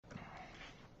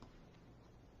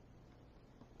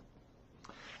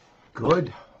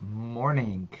Good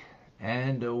morning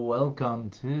and welcome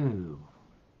to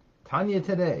Tanya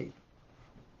Today.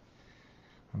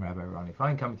 I'm Rabbi Ronnie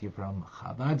Fine, coming to you from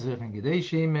Chabad Zechen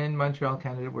Gedeshim in Montreal,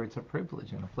 Canada, where it's a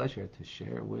privilege and a pleasure to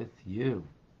share with you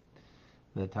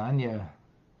the Tanya.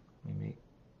 We make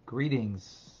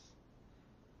greetings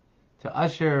to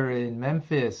Usher in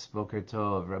Memphis, Boker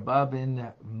Tov, Rabab in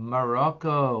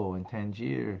Morocco, in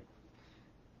Tangier,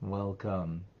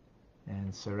 welcome.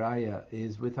 And Saraya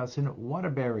is with us in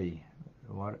Waterbury.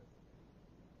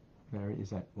 Is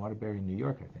that Waterbury, New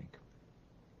York, I think.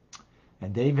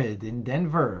 And David in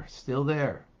Denver, still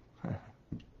there.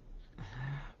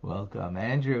 Welcome.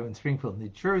 Andrew in Springfield, New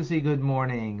Jersey, good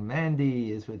morning.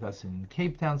 Mandy is with us in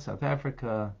Cape Town, South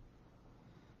Africa.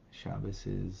 Shabbos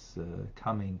is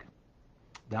coming.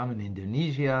 Dam in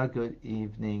Indonesia, good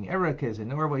evening. Eric is in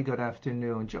Norway, good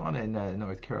afternoon. John in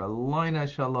North Carolina,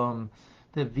 shalom.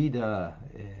 Davida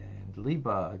and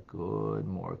Liba, good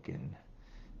morning.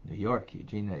 New York,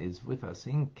 Eugenia is with us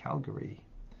in Calgary.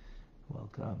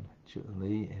 Welcome.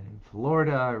 Julie in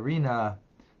Florida, Rena,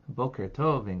 Boker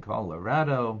Tov in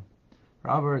Colorado.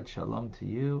 Robert, shalom to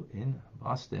you in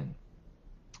Boston.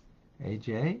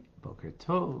 AJ, Boker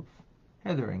Tov.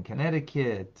 Heather in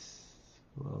Connecticut,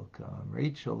 welcome.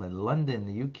 Rachel in London,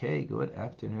 the UK, good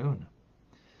afternoon.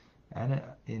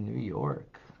 Anna in New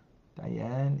York.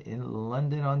 Diane in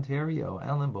London, Ontario.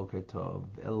 Alan Boker Tov.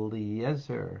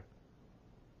 Eliezer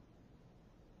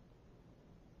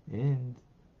in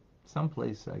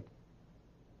someplace I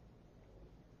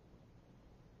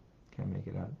can't make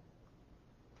it out.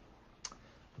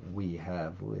 We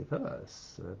have with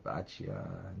us Batya,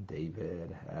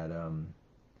 David, Adam,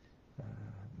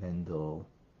 Mendel,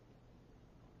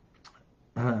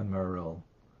 Merle,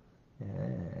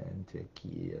 and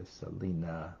Tekia,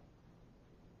 Selena,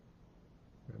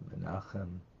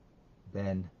 Menachem,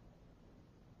 Ben,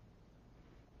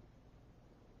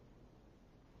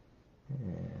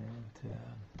 and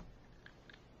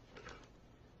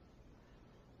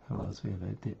who else we have?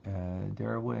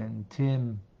 Derwin,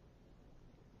 Tim,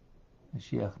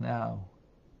 Mashiach Now,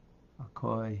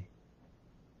 Akoy,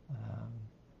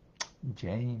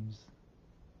 James,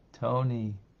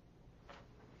 Tony,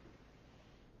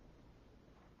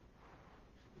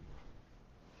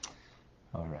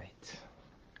 all right.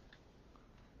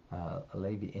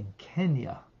 Levi in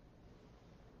Kenya,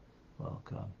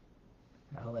 welcome.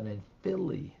 Alan in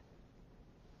Philly.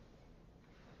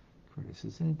 Curtis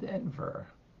is in Denver.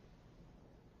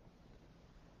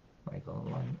 Michael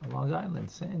in Long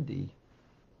Island. Sandy.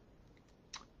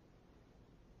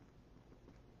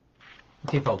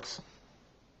 Okay, folks.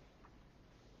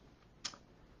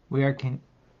 We are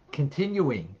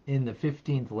continuing in the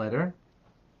 15th letter.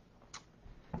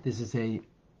 This is a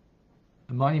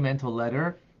monumental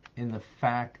letter in the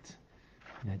fact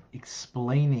that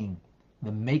explaining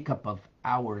the makeup of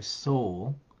our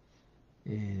soul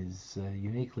is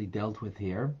uniquely dealt with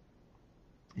here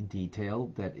in detail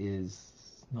that is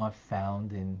not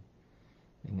found in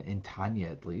Tanya,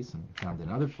 at least, and found in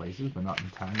other places, but not in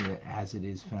Tanya as it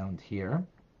is found here.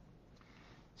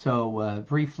 So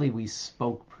briefly, we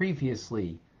spoke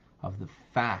previously of the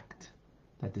fact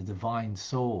that the divine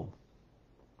soul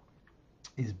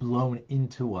is blown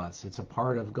into us. It's a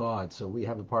part of God. So we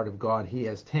have a part of God. He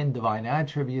has 10 divine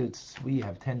attributes. We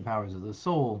have 10 powers of the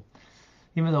soul.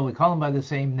 Even though we call them by the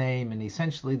same name, and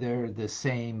essentially they're the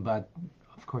same, but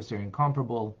of course they're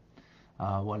incomparable.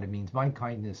 What it means, my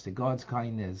kindness to God's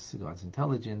kindness, to God's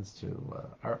intelligence, to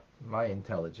my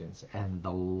intelligence, and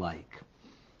the like.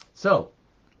 So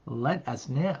let us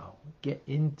now get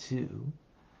into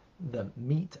the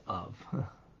meat of, well,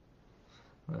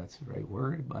 that's the right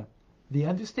word, but the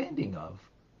understanding of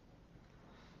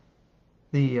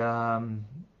the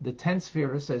 10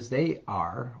 spheres as they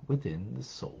are within the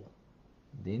soul,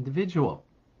 the individual.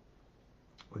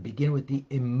 We begin with the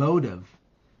emotive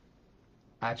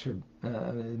the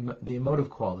emotive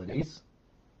qualities.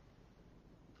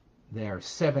 There are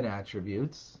 7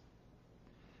 attributes,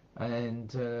 and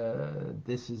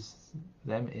this is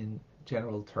them in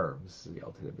general terms. The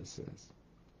Alter Rebbe says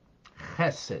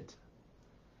Chesed,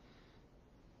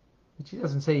 which he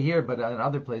doesn't say here, but in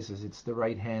other places it's the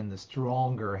right hand, the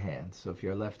stronger hand. So if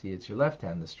you're a lefty, it's your left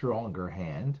hand, the stronger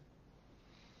hand.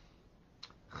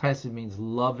 Chesed means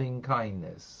loving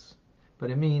kindness, but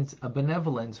it means a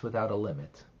benevolence without a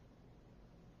limit.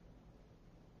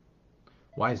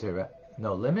 Why is there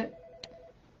no limit?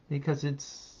 Because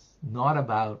it's not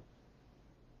about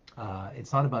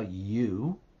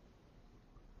you.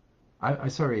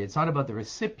 It's not about the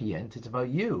recipient. It's about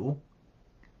you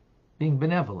being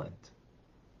benevolent,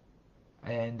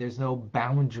 and there's no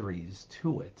boundaries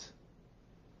to it.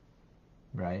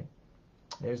 right?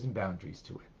 There's some boundaries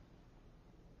to it.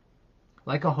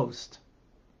 Like a host,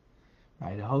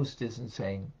 right? A host isn't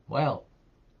saying, well,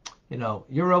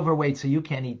 you're overweight, so you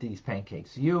can't eat these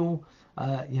pancakes. You,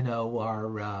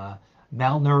 are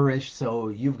malnourished, so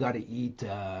you've got to eat,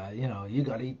 you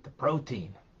got to eat the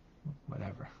protein,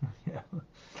 whatever.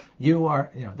 You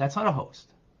are, that's not a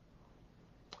host.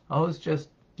 A host just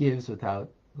gives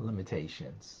without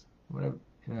limitations. Whatever,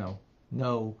 no,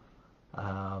 no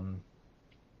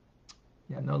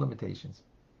limitations.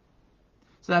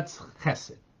 So that's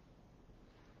chesed.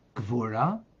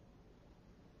 Gvura,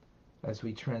 as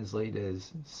we translate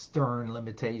as stern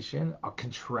limitation, a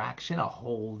contraction, a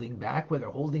holding back, whether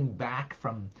holding back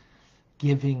from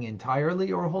giving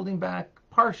entirely or holding back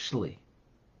partially.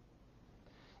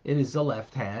 It is the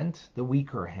left hand, the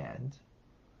weaker hand.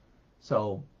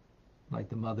 So, like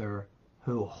the mother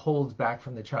who holds back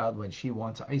from the child when she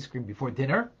wants ice cream before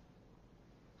dinner.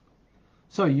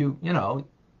 So you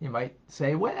might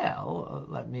say, well,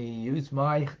 let me use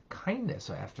my kindness.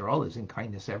 After all, isn't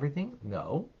kindness everything?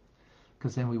 No,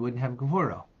 because then we wouldn't have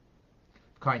gevura.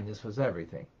 Kindness was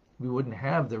everything. We wouldn't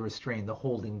have the restraint, the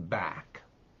holding back.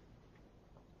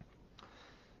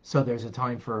 So there's a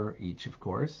time for each, of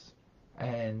course.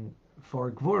 And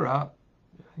for gevura,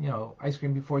 ice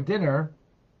cream before dinner.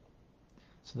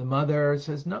 So the mother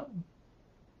says no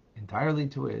entirely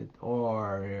to it,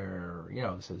 or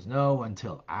says no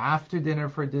until after dinner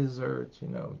for dessert.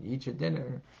 Eat your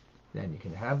dinner, then you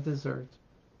can have dessert.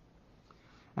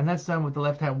 And that's done with the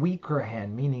left hand, weaker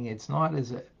hand, meaning it's not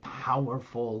as a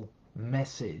powerful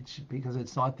message because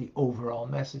it's not the overall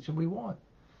message that we want,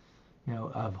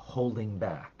 of holding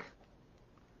back.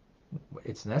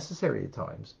 It's necessary at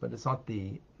times, but it's not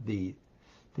the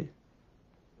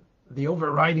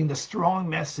overriding, the strong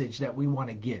message that we want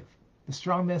to give. The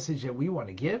strong message that we want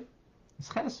to give is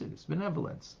chesed, it's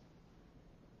benevolence.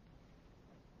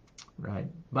 Right?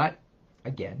 But,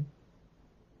 again,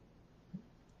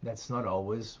 that's not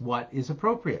always what is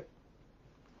appropriate.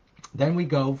 Then we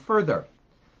go further.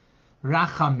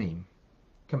 Rachamim,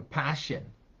 compassion,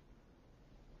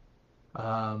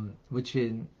 which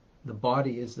in the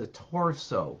body is the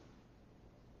torso.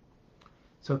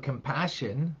 So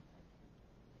compassion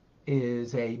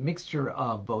is a mixture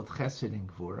of both chesed and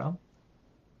gvura.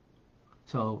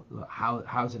 So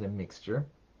how's it a mixture?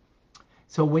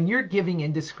 So when you're giving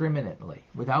indiscriminately,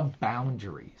 without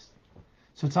boundaries,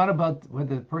 so it's not about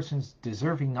whether the person's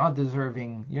deserving, not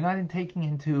deserving. You're not taking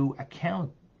into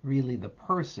account really the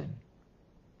person.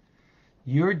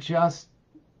 You're just,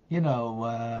 you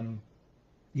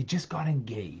just got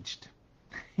engaged.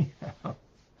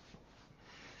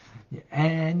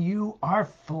 And you are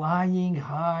flying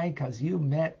high because you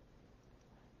met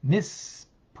Miss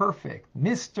Perfect,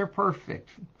 Mr. Perfect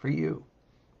for you.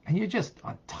 And you're just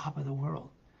on top of the world.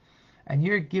 And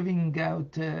you're giving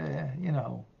out,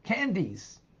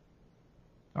 candies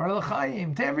or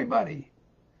l'chaim to everybody,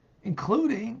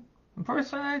 including a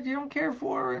person that you don't care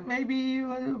for, and maybe you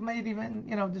might even,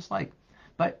 dislike.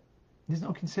 But there's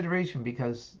no consideration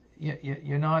because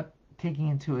you're not taking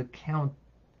into account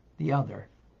the other.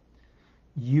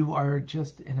 You are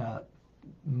just in a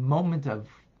moment of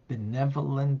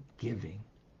benevolent giving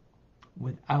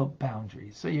without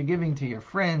boundaries. So you're giving to your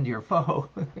friend, your foe,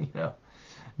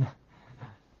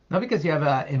 Not because you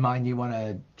have in mind you want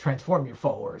to transform your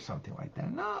foe or something like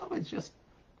that. No, it's just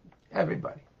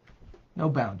everybody. No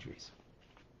boundaries.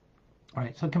 All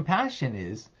right, so compassion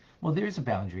is, well, there's a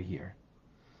boundary here.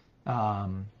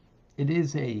 It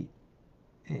is the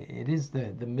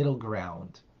middle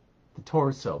ground, the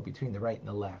torso between the right and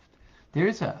the left. There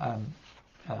is a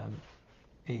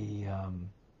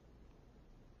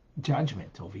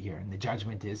judgment over here, and the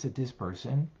judgment is that this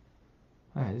person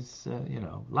is,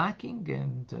 lacking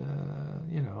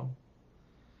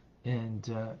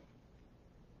and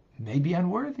maybe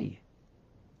unworthy.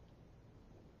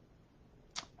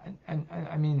 And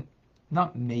I mean,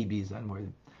 not maybe is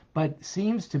unworthy, but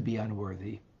seems to be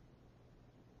unworthy.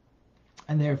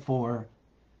 And therefore,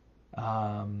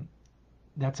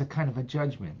 that's a kind of a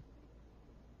judgment.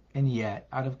 And yet,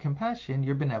 out of compassion,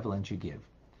 you're benevolent, you give.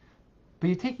 But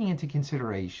you're taking into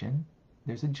consideration,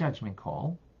 there's a judgment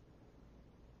call.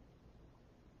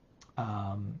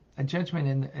 A judgment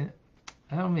in,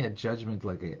 I don't mean a judgment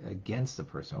like against the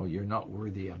person. Oh, you're not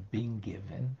worthy of being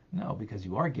given. No, because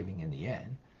you are giving in the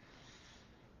end.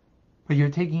 But you're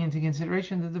taking into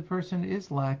consideration that the person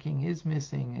is lacking, is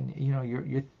missing, and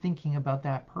you're thinking about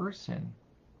that person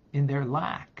in their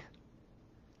lack.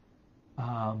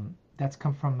 That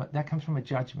comes from a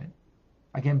judgment.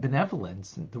 Again,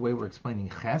 benevolence, the way we're explaining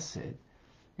chesed,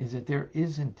 is that there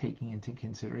isn't taking into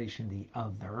consideration the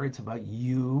other. It's about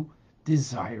you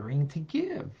desiring to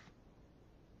give.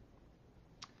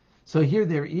 So here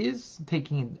there is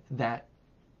taking that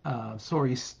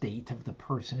sorry state of the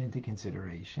person into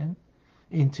consideration,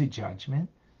 into judgment,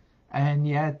 and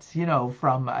yet,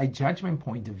 from a judgment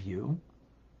point of view,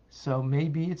 so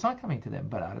maybe it's not coming to them,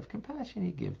 but out of compassion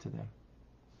you give to them.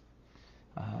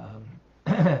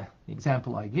 The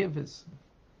example I give is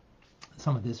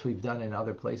some of this we've done in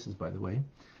other places, by the way.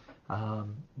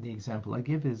 The example I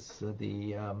give is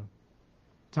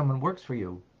someone works for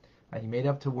you. You made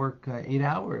up to work 8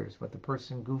 hours, but the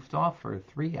person goofed off for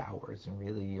 3 hours and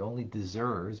really only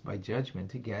deserves, by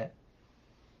judgment, to get,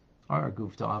 or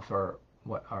goofed off, or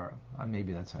what, or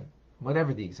maybe that's not,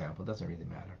 whatever the example, doesn't really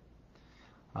matter.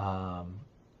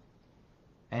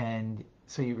 And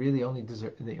so you really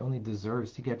they only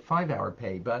deserves to get 5-hour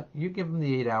pay, but you give them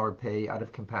the 8-hour pay out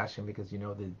of compassion because you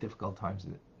know the difficult times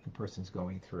that the person's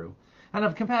going through. And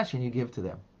of compassion you give to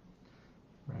them,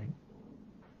 right?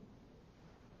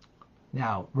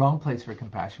 Now, wrong place for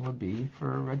compassion would be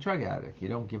for a drug addict. You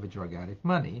don't give a drug addict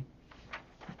money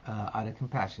out of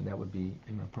compassion. That would be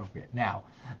inappropriate. Now,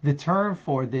 the term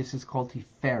for this is called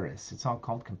tiferes. It's not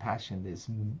called compassion, this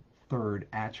third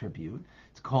attribute.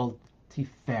 It's called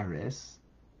tiferes.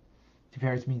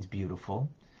 Tiferes means beautiful.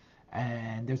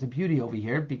 And there's a beauty over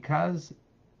here because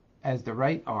as the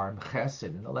right arm, chesed,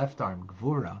 and the left arm,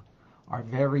 gvura, are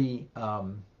very...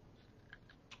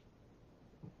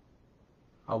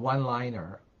 a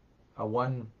one-liner, a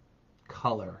one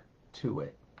color to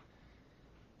it.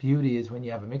 Beauty is when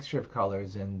you have a mixture of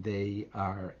colors and they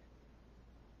are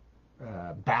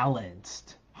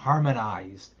balanced,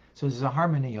 harmonized. So there's a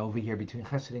harmony over here between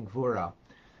chesed and gvura,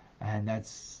 and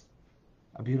that's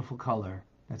a beautiful color.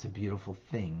 That's a beautiful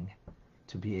thing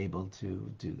to be able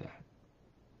to do that,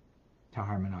 to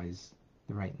harmonize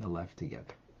the right and the left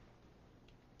together.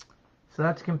 So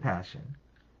that's compassion.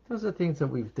 Those are things that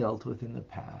we've dealt with in the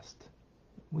past.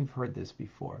 We've heard this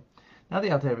before. Now the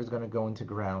Alter Rebbe is going to go into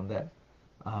ground that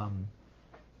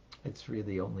it's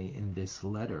really only in this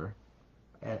letter,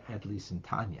 at least in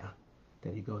Tanya,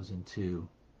 that he goes into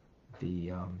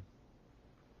the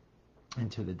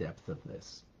depth of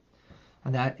this,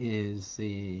 and that is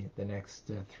the next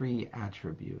 3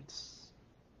 attributes.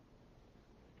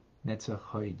 Netzach,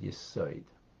 Hod, Yesod.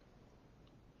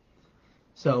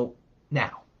 So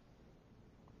now,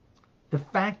 the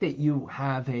fact that you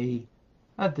have a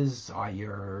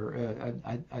desire,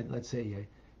 let's say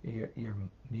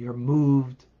you're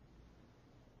moved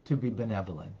to be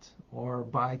benevolent or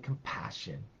by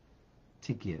compassion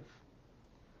to give.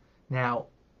 Now,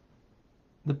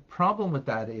 the problem with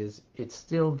that is it's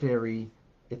still very,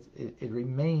 it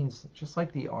remains, just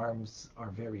like the arms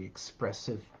are very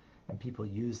expressive and people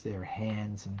use their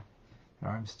hands and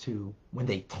their arms to, when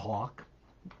they talk,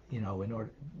 in order,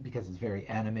 because it's very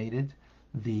animated,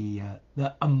 the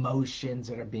emotions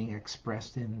that are being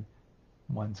expressed in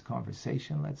one's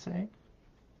conversation, let's say.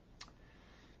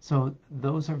 So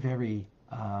those are very,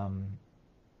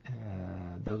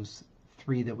 those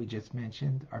 3 that we just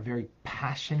mentioned are very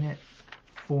passionate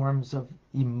forms of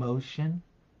emotion.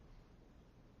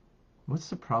 What's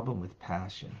the problem with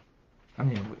passion? I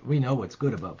mean, we know what's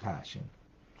good about passion.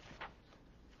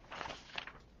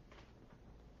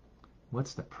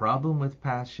 What's the problem with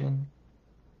passion?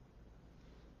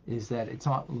 Is that it's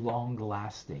not long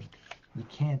lasting. You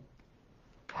can't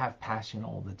have passion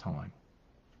all the time.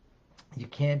 You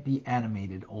can't be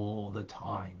animated all the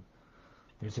time.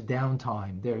 There's a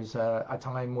downtime. There's a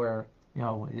time where,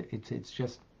 it's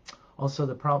just, also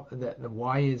the problem that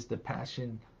why is the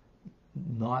passion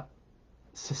not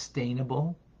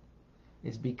sustainable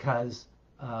is because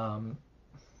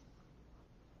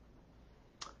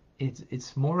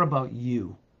it's more about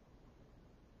you.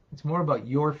 It's more about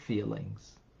your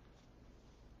feelings,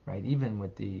 right? Even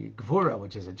with the gvura,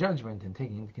 which is a judgment and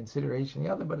taking into consideration the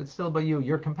other, but it's still about you.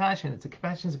 Your compassion, the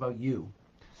compassion is about you.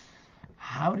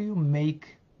 How do you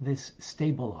make this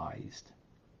stabilized?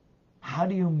 How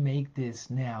do you make this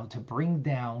now to bring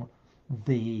down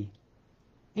the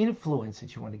influence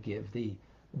that you want to give, the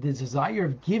desire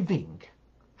of giving?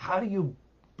 How do you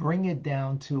bring it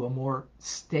down to a more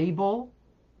stable,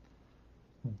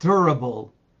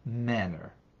 durable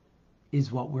manner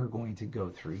is what we're going to go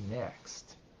through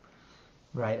next,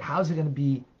 right? How's it going to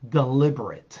be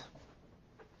deliberate?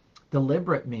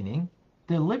 Deliberate meaning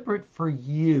deliberate for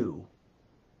you,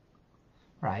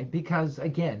 right? Because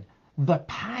again, the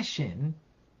passion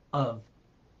of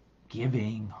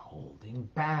giving, holding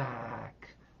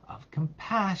back, of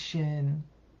compassion,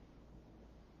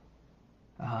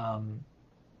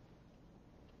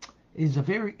 is a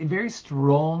very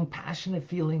strong, passionate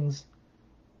feelings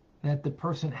that the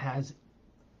person has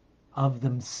of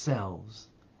themselves.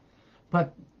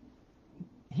 But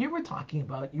here we're talking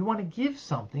about you want to give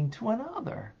something to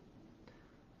another.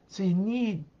 So you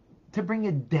need to bring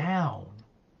it down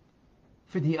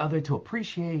for the other to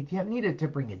appreciate. You need it to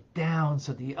bring it down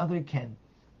so the other can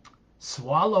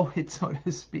swallow it, so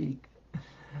to speak.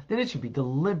 Then it should be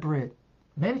deliberate,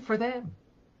 meant for them.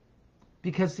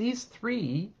 Because these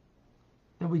three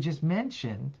that we just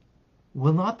mentioned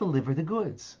will not deliver the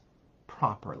goods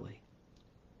properly.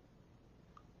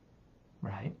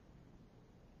 Right?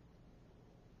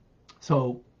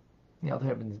 So, the Alter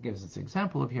Rebbe gives us an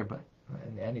example of here, but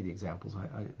and any of the examples,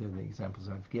 they're the examples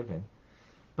I've given.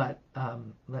 But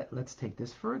let's take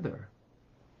this further.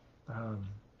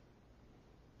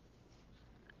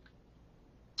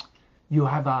 You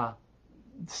have a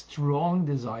strong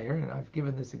desire, and I've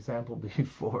given this example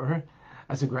before,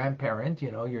 as a grandparent,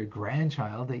 your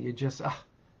grandchild that you just,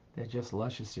 they're just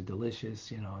luscious, they're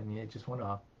delicious, and you just want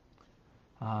to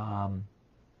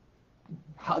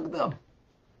hug them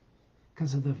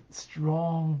because of the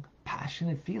strong,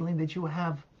 passionate feeling that you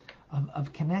have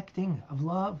of connecting, of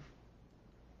love.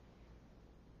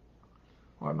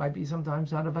 Or it might be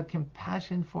sometimes out of a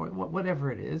compassion for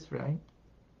whatever it is, right?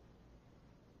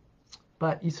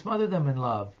 But you smother them in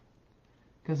love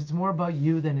because it's more about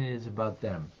you than it is about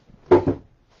them.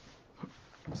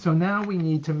 So now we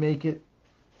need to make it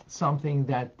something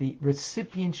that the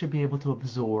recipient should be able to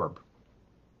absorb.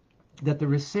 That the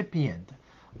recipient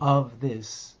of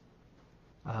this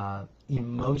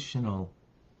emotional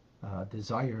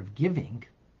desire of giving,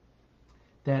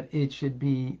 that it should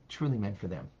be truly meant for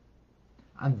them.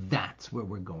 And that's where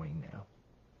we're going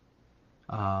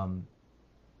now.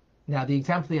 Now, the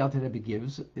example the Alter Rebbe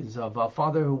gives is of a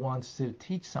father who wants to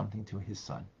teach something to his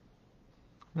son.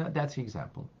 That's the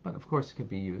example, but of course it could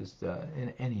be used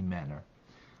in any manner.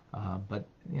 But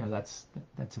that's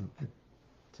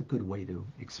a good way to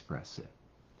express it.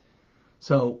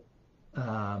 So.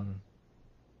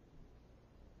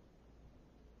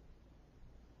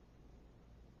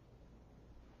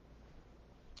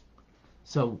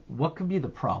 So what could be the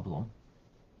problem?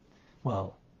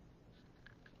 Well,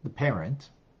 the parent,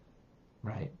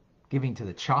 right, giving to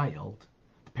the child,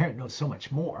 the parent knows so much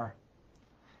more,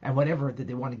 and whatever that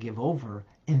they want to give over,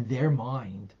 in their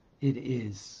mind, it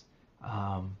is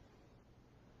a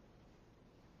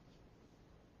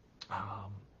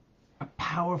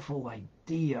powerful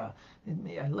idea,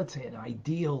 let's say an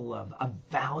ideal of a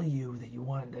value that you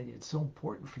want, that it's so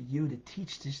important for you to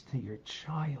teach this to your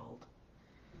child.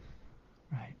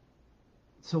 Right.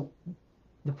 So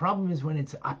the problem is when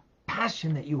it's a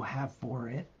passion that you have for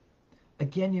it,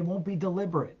 again, it won't be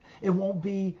deliberate. It won't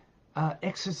be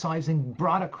exercised and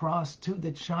brought across to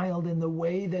the child in the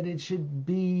way that it should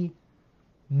be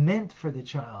meant for the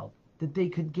child, that they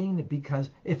could gain it, because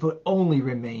if it only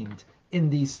remained in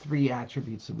these three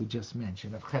attributes that we just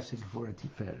mentioned, of Chesed, Gvura,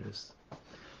 Tiferes.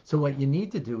 So what you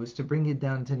need to do is to bring it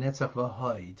down to Netzach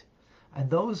v'Hod, and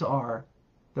those are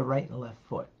the right and left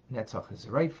foot. Netzach is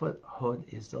the right foot, Hod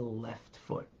is the left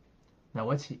foot. Now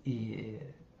what's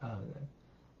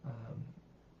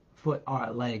foot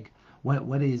or leg?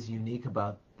 What is unique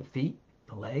about the feet,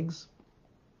 the legs,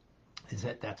 is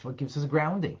that's what gives us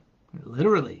grounding.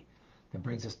 Literally, that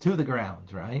brings us to the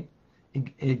ground, right?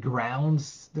 It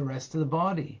grounds the rest of the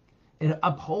body. It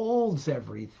upholds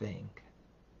everything.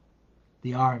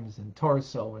 The arms and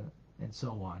torso and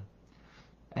so on.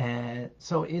 And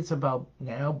so it's about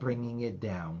now bringing it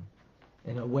down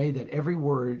in a way that every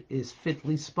word is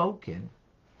fitly spoken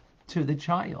to the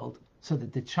child, so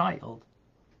that the child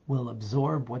will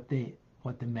absorb what the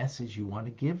message you want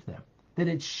to give them. That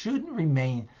it shouldn't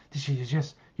remain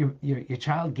just your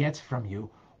child gets from you,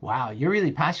 wow, you're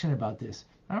really passionate about this.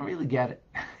 I don't really get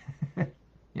it.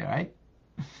 Yeah, right?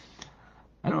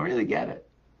 I don't really get it.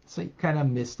 So you kind of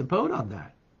missed the boat on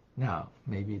that. Now,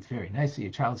 maybe it's very nice that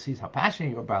your child sees how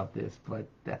passionate you're about this, but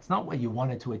that's not what you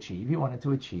wanted to achieve. You wanted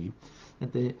to achieve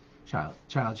that the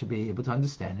child should be able to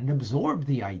understand and absorb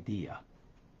the idea.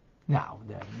 Now,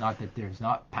 not that there's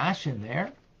not passion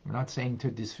there. We're not saying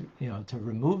to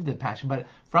remove the passion, but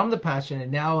from the passion, it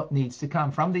now needs to come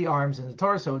from the arms and the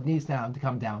torso. It needs now to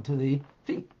come down to the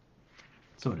feet,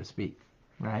 so to speak,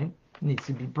 right? It needs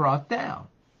to be brought down.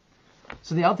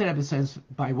 So the Alter Rebbe says,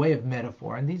 by way of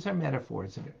metaphor, and these are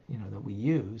metaphors that we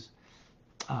use.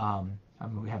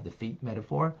 We have the feet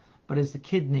metaphor, but as the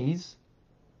kidneys,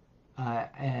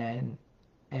 and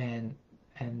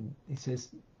he says,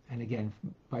 and again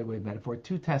by way of metaphor,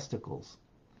 two testicles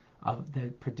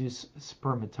that produce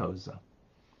spermatoza,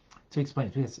 to explain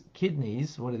it, because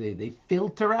kidneys, what do they? They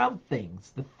filter out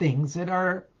things, the things that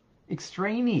are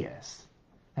extraneous.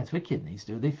 That's what kidneys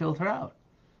do. They filter out.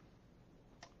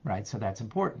 Right? So that's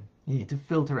important. You need to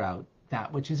filter out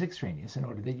that which is extraneous in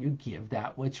order that you give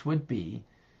that which would be,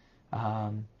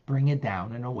 bring it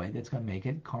down in a way that's going to make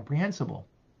it comprehensible.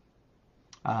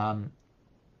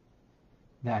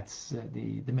 That's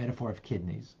the metaphor of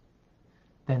kidneys.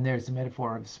 Then there's the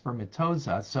metaphor of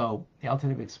spermatoza. So the Alter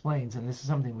Rebbe explains, and this is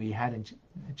something we had in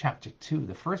chapter 2,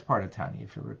 the first part of Tanya,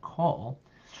 if you recall,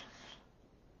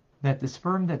 that the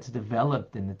sperm that's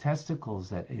developed in the testicles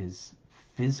that is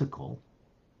physical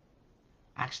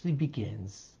actually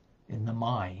begins in the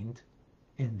mind,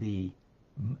 in the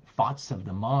thoughts of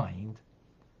the mind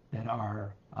that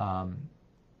are,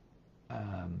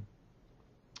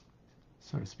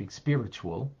 so to speak,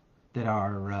 spiritual, that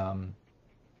are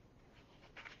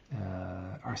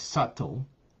subtle.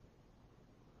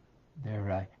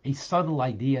 They're a subtle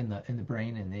idea in the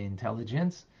brain and the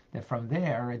intelligence, that from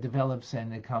there it develops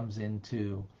and it comes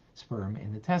into sperm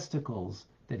in the testicles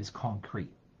that is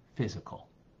concrete, physical.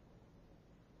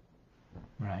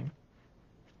 Right?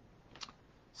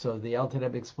 So the Alter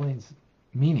Rebbe explains,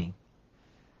 meaning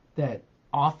that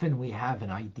often we have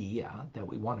an idea that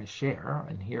we want to share,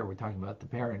 and here we're talking about the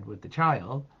parent with the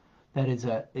child, that is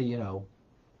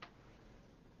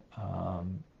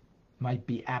might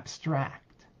be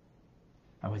abstract.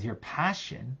 And with your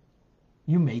passion,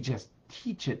 you may just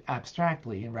teach it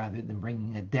abstractly, and rather than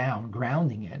bringing it down,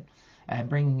 grounding it, and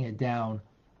bringing it down,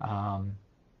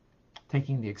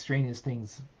 taking the extraneous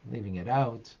things, leaving it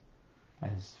out,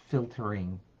 as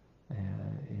filtering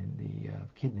in the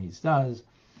kidneys does,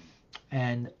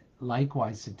 and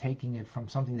likewise to taking it from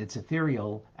something that's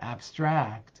ethereal,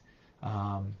 abstract,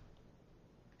 and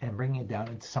bringing it down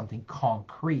into something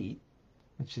concrete,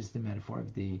 which is the metaphor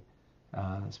of the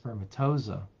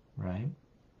spermatoza, right?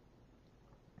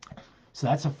 So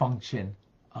that's a function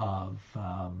of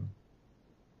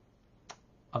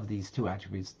these two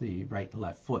attributes, the right and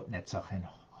left foot, netzach and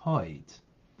hod.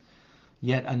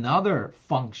 Yet another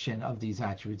function of these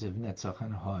attributes of netzach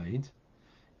and hod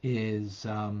is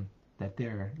that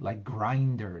they're like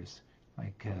grinders,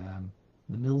 like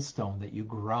the millstone that you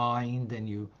grind, and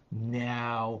you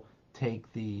now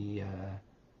take the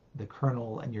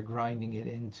kernel and you're grinding it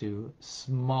into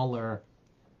smaller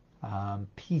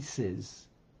pieces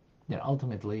that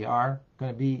ultimately are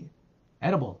going to be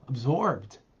edible,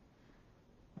 absorbed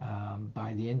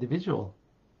by the individual,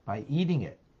 by eating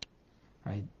it,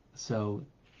 right? So,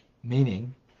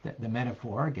 meaning that the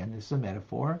metaphor, again, this is a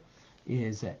metaphor,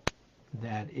 is that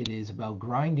it is about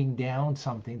grinding down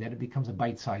something, that it becomes a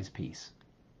bite-sized piece,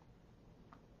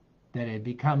 that it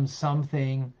becomes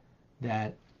something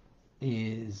that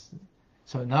is,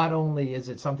 so not only is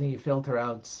it something you filter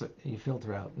out,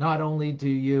 not only do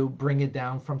you bring it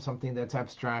down from something that's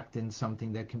abstract and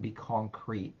something that can be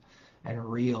concrete and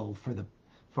real for the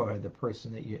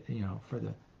person that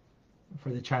for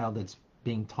the child that's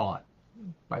being taught,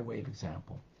 by way of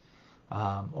example,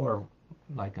 or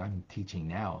like I'm teaching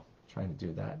now, trying to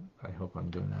do that. I hope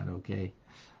I'm doing that okay.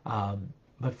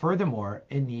 But furthermore,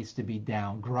 it needs to be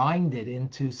grinded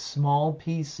into small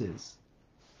pieces,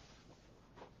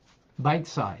 bite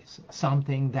size,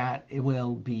 something that it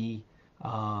will be,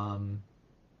 the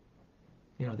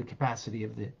capacity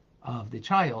of the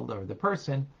child or the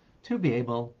person to be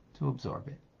able to absorb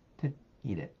it, to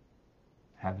eat it,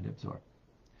 have it absorbed.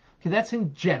 Okay, that's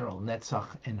in general netzach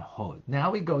and hod. Now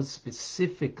we go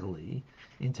specifically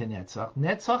into netzach.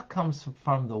 Netzach comes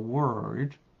from the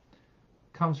word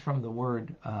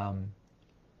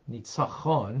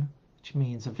nitzachon, which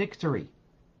means a victory,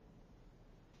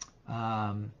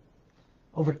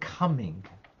 overcoming.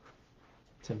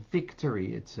 It's a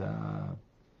victory.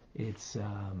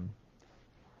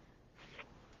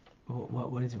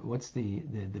 What is it? What's the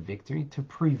victory? To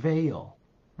prevail,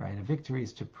 right? A victory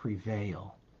is to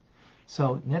prevail.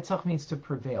 So netzach means to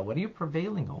prevail. What are you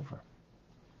prevailing over?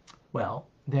 Well,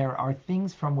 there are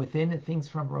things from within and things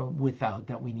from without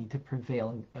that we need to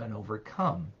prevail and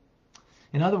overcome.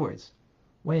 In other words,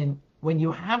 when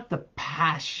you have the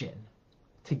passion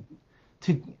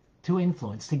to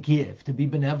influence, to give, to be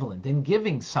benevolent, and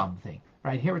giving something,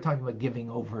 right? Here we're talking about giving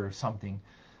over something,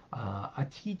 a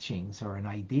teachings or an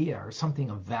idea or something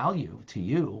of value to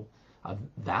you, of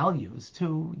values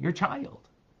to your child,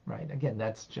 right? Again,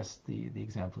 that's just the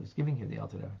example he's giving here, the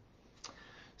Alter Rebbe.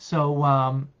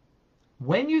 So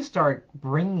when you start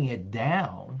bringing it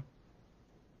down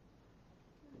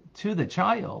to the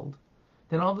child,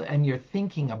 then and you're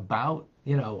thinking about,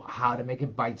 how to make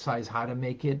it bite-sized, how to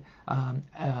make it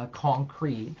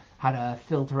concrete, how to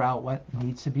filter out what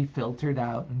needs to be filtered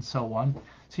out, and so on.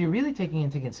 So you're really taking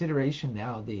into consideration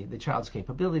now the child's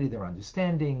capability, their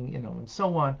understanding, and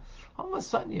so on. All of a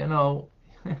sudden, you're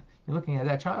looking at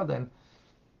that child and,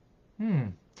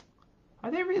 are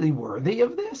they really worthy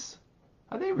of this?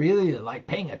 Are they really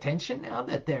paying attention now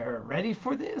that they're ready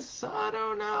for this? I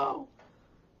don't know.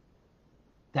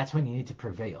 That's when you need to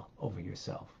prevail over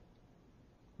yourself,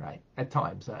 right? At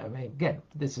times, I mean, again,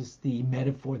 this is the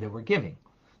metaphor that we're giving.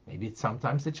 Maybe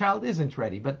sometimes the child isn't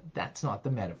ready, but that's not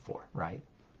the metaphor, right?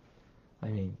 I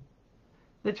mean,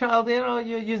 the child,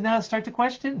 you now start to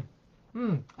question. I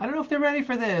don't know if they're ready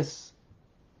for this.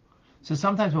 So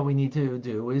sometimes what we need to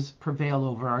do is prevail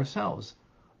over ourselves.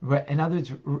 In other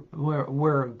words,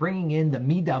 we're bringing in the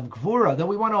midah of gvura that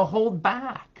we want to hold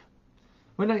back.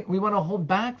 We want to hold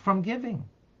back from giving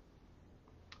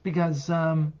because,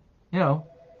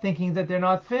 thinking that they're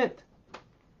not fit.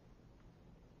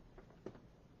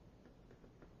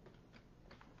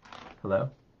 Hello?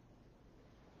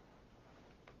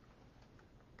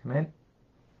 Come in?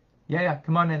 Yeah,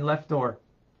 come on in, left door.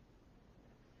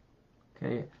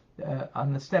 Okay,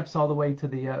 on the steps all the way to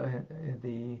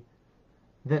the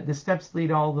steps lead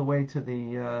all the way to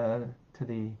the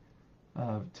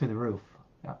roof.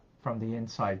 Yeah, from the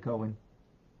inside. Go in.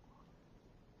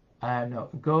 No,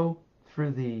 go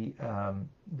through the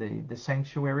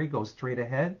sanctuary. Go straight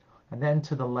ahead, and then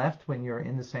to the left when you're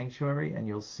in the sanctuary, and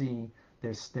you'll see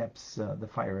there's steps, the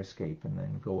fire escape, and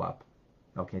then go up.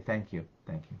 Okay, thank you.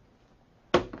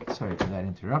 Sorry for that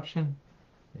interruption.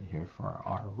 We're here for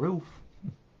our roof.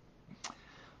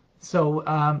 So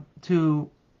to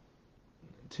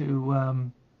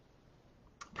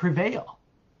prevail,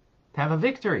 to have a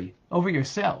victory over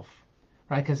yourself,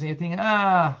 right? Because you think,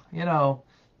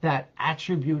 that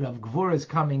attribute of gvura is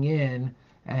coming in,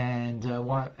 and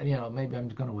maybe I'm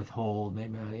going to withhold,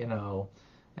 maybe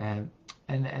and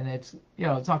it's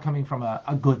it's not coming from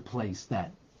a good place.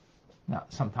 That now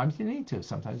sometimes you need to,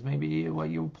 sometimes maybe what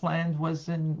you planned was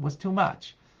too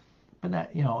much, but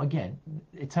that again,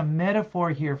 it's a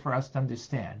metaphor here for us to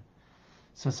understand.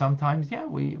 So sometimes,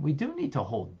 we do need to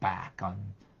hold back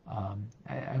on,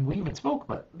 and we even spoke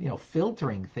about,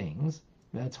 filtering things.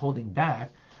 That's holding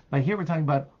back. But here we're talking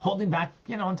about holding back,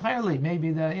 entirely.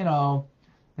 Maybe the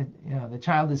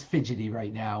child is fidgety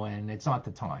right now and it's not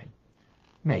the time.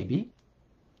 Maybe.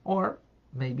 Or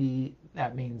maybe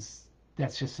that means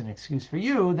that's just an excuse for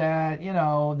you that,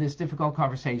 this difficult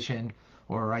conversation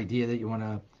or idea that you want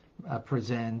to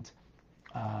present,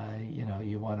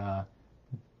 you want to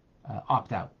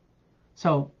opt out.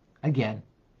 So again,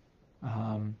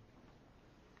 the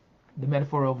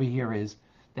metaphor over here is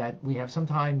that we have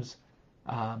sometimes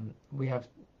we have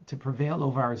to prevail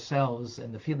over ourselves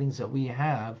and the feelings that we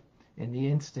have in the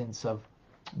instance of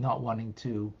not wanting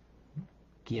to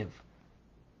give.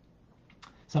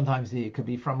 Sometimes it could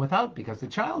be from without because the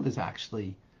child is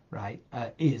actually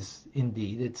is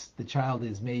indeed, the child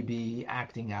is maybe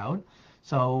acting out.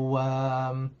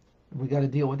 So we got to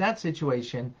deal with that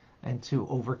situation, and to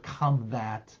overcome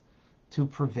that, to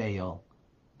prevail,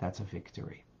 that's a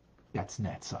victory. That's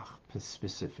Netzach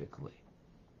specifically.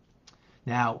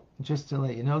 Now, just to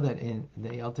let you know that in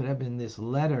the Alter Rebbe, in this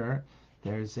letter,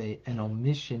 there's an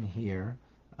omission here,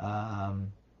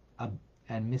 and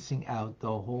missing out the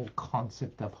whole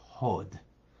concept of Hod,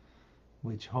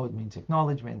 which Hod means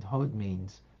acknowledgement, Hod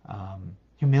means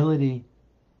humility.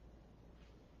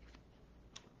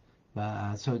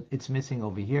 So it's missing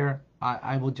over here.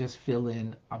 I will just fill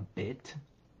in a bit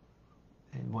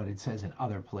in what it says in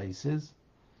other places.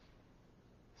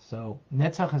 So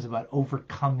Netzach is about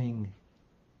overcoming,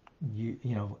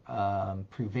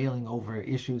 prevailing over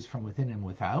issues from within and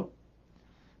without.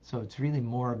 So it's really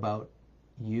more about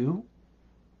you.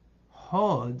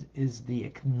 Hod is the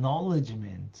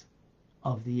acknowledgement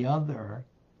of the other,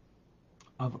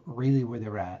 of really where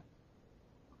they're at,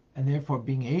 and therefore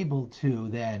being able to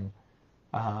then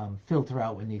filter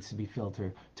out what needs to be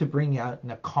filtered, to bring out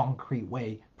in a concrete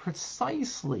way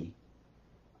precisely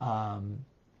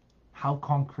how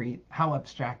concrete, how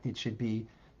abstract it should be,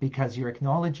 because you're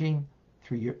acknowledging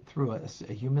through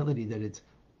a humility that it's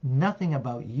nothing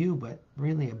about you, but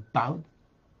really about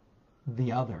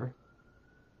the other,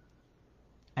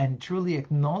 and truly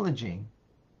acknowledging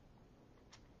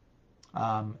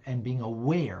and being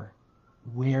aware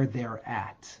where they're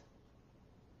at.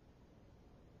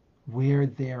 Where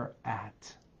they're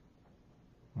at.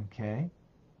 Okay?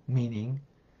 Meaning,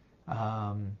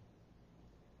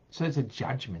 so it's a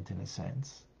judgment in a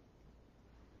sense.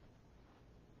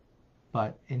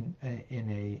 but in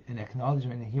an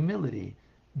acknowledgement and humility,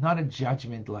 not a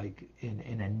judgment like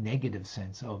in a negative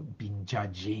sense of being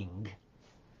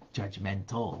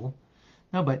judgmental.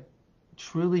 No, but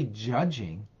truly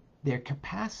judging their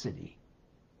capacity,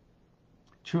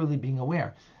 truly being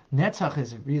aware. Netzach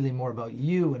is really more about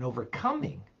you and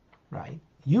overcoming, right?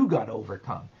 You got to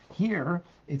overcome. Here,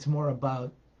 it's more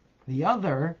about the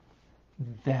other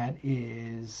that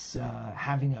is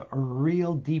having a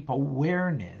real deep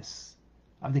awareness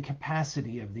of the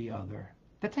capacity of the other.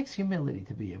 That takes humility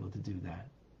to be able to do that.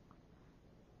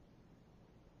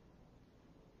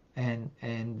 And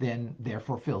then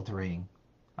therefore filtering,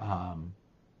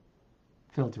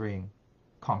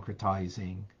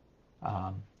 concretizing,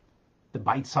 the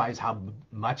bite size, how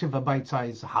much of a bite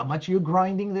size, how much you're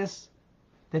grinding this,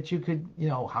 that you could,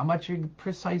 how much you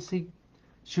precisely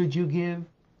should you give.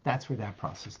 That's where that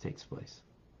process takes place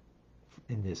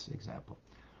in this example.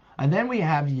 And then we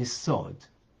have Yisod.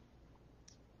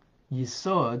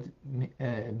 Yisod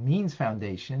means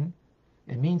foundation.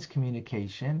 It means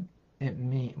communication.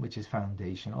 Which is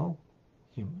foundational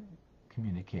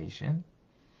communication,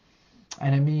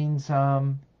 and it means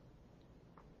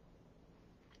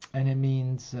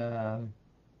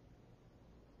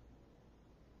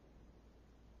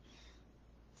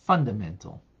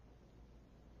fundamental.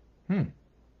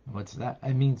 What's that?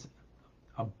 It means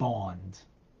a bond,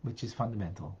 which is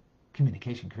fundamental.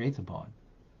 Communication creates a bond.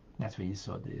 That's what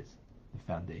Yisod is, the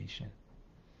foundation.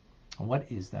 And what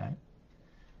is that?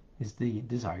 Is the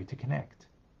desire to connect,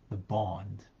 the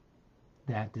bond,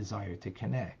 that desire to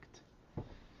connect.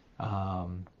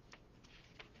 In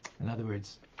other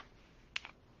words,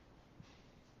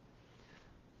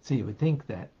 so you would think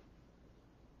that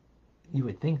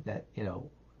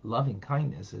loving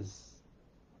kindness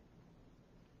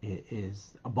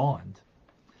is a bond.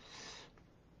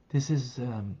 This is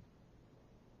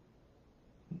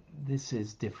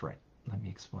different. Let me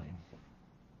explain.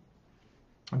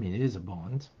 I mean, it is a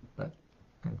bond,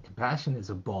 and compassion is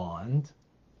a bond,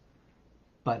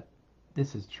 but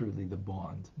this is truly the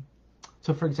bond.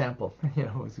 So, for example,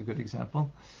 it's a good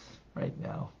example right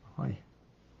now.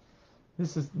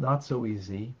 This is not so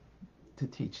easy to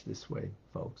teach this way,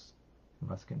 folks. I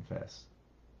must confess.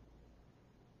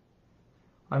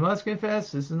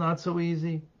 This is not so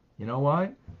easy. You know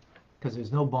why? Because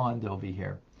there's no bond over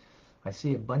here. I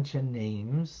see a bunch of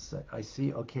names. I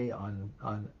see,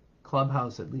 on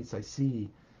Clubhouse, at least I see,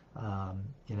 a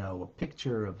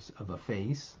picture of a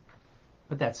face,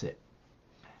 but that's it.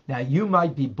 Now, you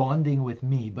might be bonding with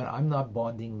me, but I'm not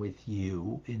bonding with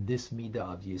you in this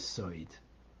midah of Yesod.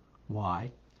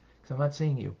 Why? Because I'm not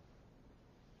seeing you.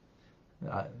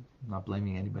 I'm not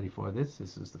blaming anybody for this.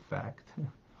 This is the fact.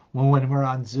 When we're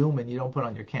on Zoom and you don't put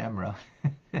on your camera,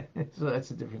 so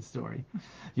that's a different story.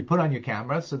 You put on your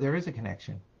camera, so there is a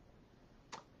connection.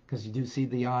 Because you do see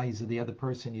the eyes of the other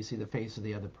person, you see the face of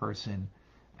the other person,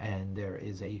 and there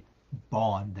is a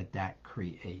bond that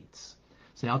creates.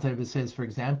 So the Alter Rebbe says, for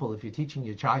example, if you're teaching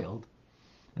your child,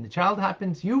 and the child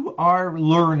you are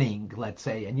learning, let's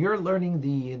say, and you're learning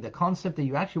the concept that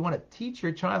you actually want to teach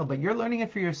your child, but you're learning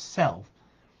it for yourself,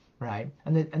 right?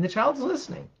 And the child's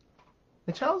listening.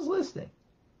 The child's listening,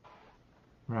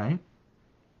 right?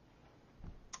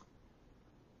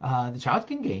 The child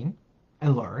can gain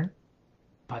and learn,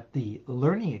 but the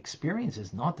learning experience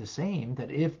is not the same that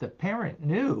if the parent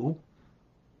knew,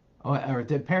 or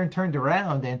the parent turned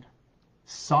around and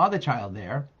saw the child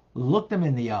there, looked them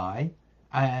in the eye,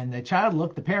 and the child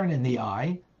looked the parent in the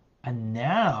eye, and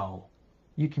now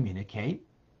you communicate,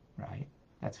 right?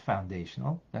 That's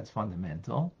foundational, that's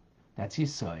fundamental, that's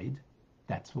Yesod,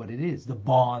 that's what it is, the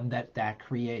bond that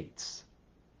creates.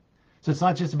 So it's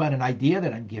not just about an idea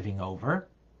that I'm giving over,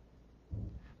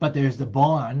 but there's the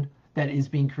bond that is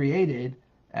being created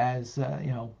as,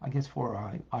 I guess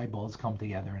four eyeballs come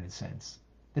together in a sense.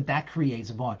 That creates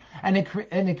a bond. And it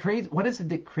creates, what does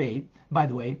it create? By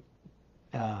the way,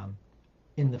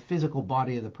 in the physical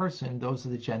body of the person, those are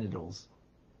the genitals.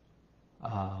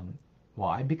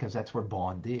 Why? Because that's where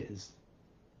bond is.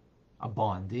 A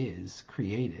bond is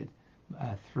created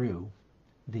through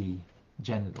the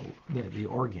genital, the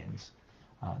organs,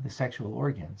 the sexual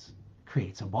organs,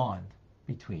 creates a bond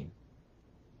between,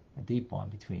 a deep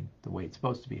bond between the way it's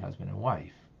supposed to be husband and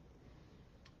wife.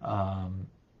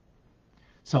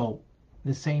 So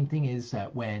the same thing is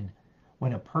that when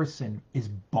a person is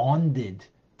bonded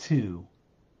to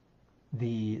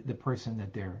the person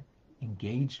that they're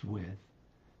engaged with,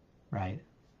 right?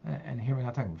 And here we're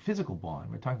not talking about physical bond.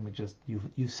 We're talking about just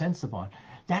you sense the bond.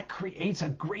 That creates a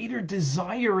greater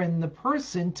desire in the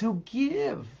person to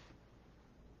give.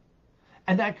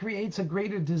 And that creates a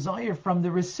greater desire from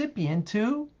the recipient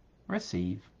to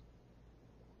receive.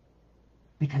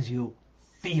 Because you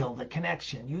feel the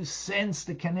connection, you sense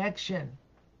the connection.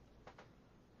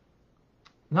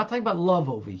 I'm not talking about love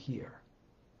over here.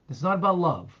 It's not about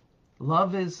love.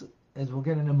 Love is, as we'll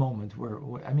get in a moment,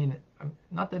 I mean,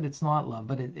 not that it's not love,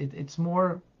 but it's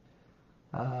more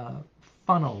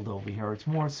funneled over here. It's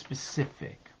more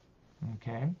specific.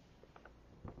 Okay?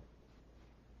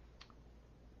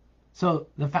 So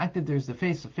the fact that there's the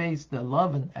face-to-face, the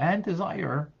love and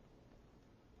desire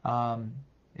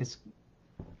is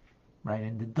right,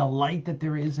 and the delight that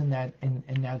there is in that in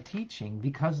now teaching,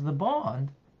 because the bond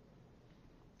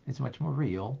is much more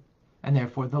real, and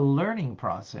therefore the learning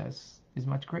process is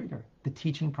much greater. The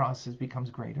teaching process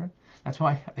becomes greater. That's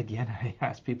why, again, I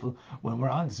ask people when we're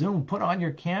on Zoom, put on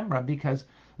your camera, because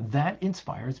that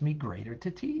inspires me greater to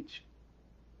teach.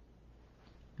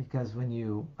 Because when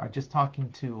you are just talking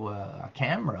to a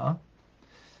camera,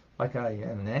 like I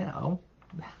am now,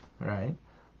 right,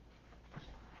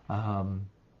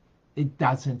 it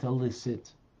doesn't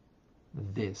elicit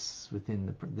this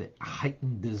within the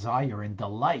heightened desire and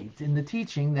delight in the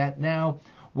teaching. That now,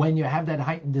 when you have that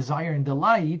heightened desire and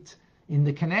delight in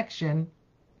the connection,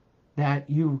 that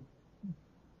you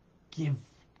give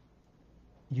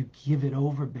it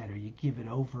over better. You give it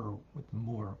over with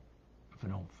more of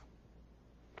an oomph.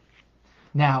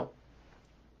 Now,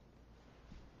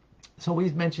 so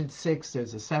we've mentioned 6.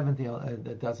 There's a 7th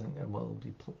that doesn't, will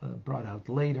be brought out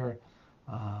later.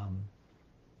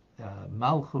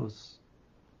 Malchus.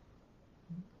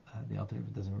 The Alter Rebbe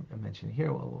doesn't mention it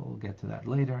here. We'll get to that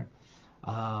later.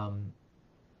 So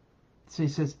he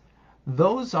says,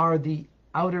 those are the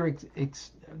outer,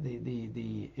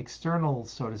 the external,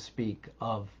 so to speak,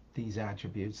 of these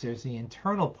attributes. There's the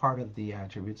internal part of the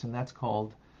attributes, and that's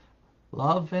called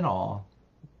love and awe.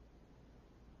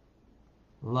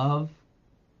 Love,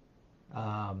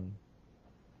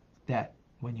 that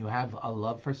when you have a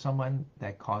love for someone,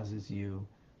 that causes you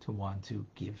to want to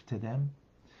give to them,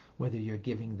 whether you're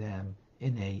giving them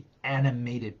in a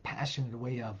animated, passionate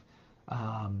way of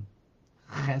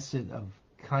chesed, of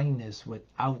kindness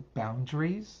without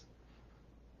boundaries,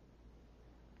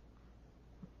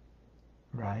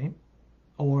 right?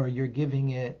 Or you're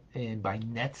giving it by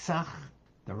netzach,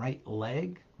 the right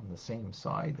leg on the same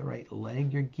side, the right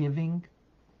leg you're giving,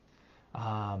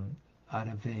 out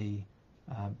of a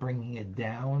bringing it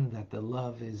down, that the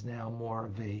love is now more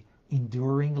of a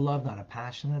enduring love, not a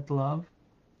passionate love.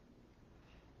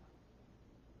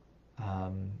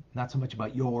 Not so much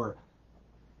about your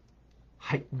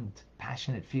heightened,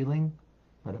 passionate feeling,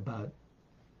 but about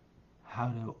how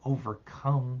to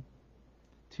overcome,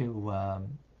 to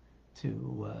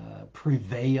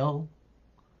prevail,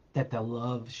 that the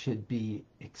love should be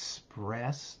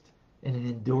expressed in an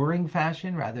enduring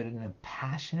fashion rather than in a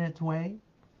passionate way.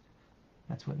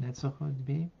 That's what netzach would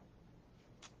be,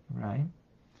 right?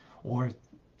 Or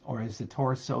as the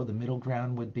torso, the middle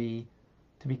ground would be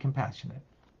to be compassionate.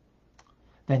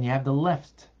 Then you have the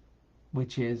left,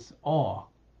 which is awe.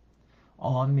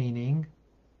 Awe meaning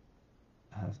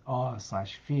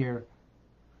awe/fear.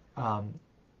 And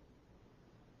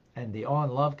the awe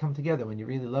and love come together. When you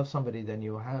really love somebody, then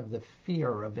you have the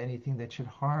fear of anything that should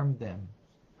harm them,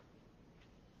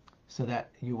 so that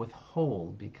you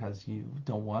withhold because you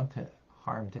don't want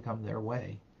harm to come their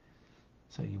way.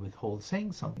 So you withhold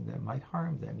saying something that might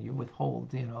harm them. You withhold,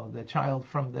 the child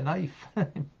from the knife,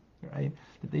 right?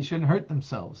 That they shouldn't hurt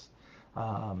themselves.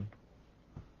 That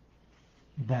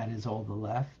is all the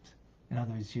left. In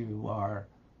other words, you are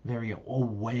very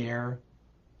aware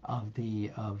of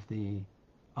the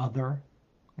other.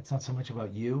 It's not so much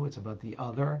about you, it's about the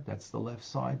other. That's the left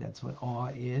side. That's what awe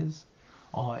is.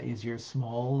 Awe is your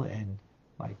small, and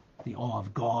like the awe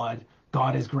of God.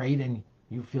 God is great and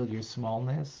you feel your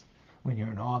smallness. When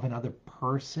you're in awe of another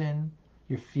person,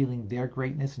 you're feeling their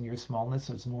greatness and your smallness.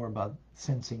 So it's more about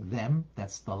sensing them.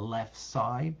 That's the left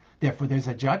side. Therefore, there's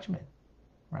a judgment,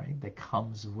 right, that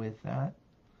comes with that.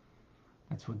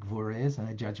 That's what Gvura is. And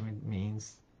a judgment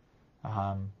means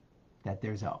that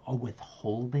there's a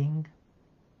withholding,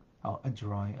 a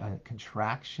drawing, a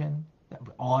contraction.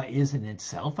 Awe is in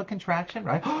itself a contraction,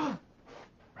 right?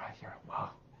 Right here,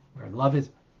 wow. Where love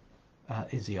is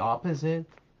the opposite,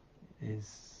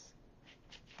 is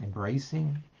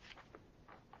embracing.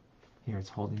 Here it's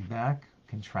holding back,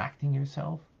 contracting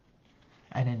yourself.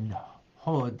 And in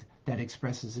Hod, that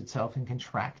expresses itself in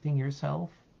contracting yourself,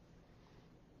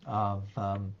 of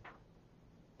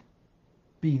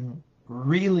being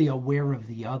really aware of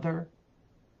the other,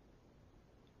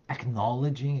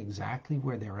 acknowledging exactly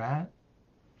where they're at.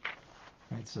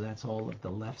 Right, so that's all of the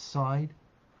left side.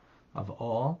 of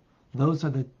all. Those are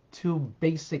the two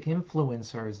basic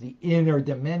influencers, the inner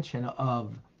dimension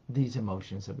of these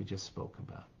emotions that we just spoke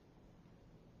about.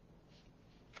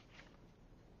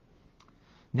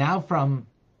 Now from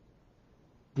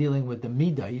dealing with the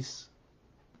midas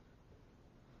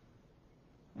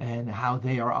and how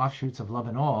they are offshoots of love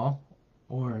and awe,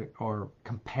 or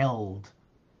compelled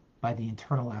by the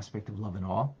internal aspect of love and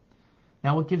awe.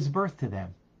 Now what gives birth to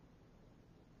them?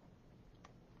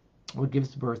 What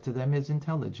gives birth to them is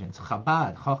intelligence.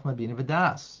 Chabad, Chochmah, Bina,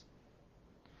 V'das.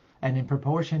 And in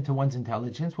proportion to one's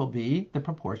intelligence will be the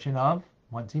proportion of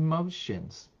one's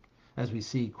emotions, as we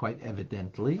see quite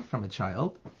evidently from a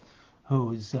child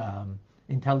whose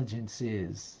intelligence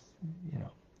is,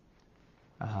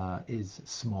 is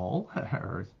small,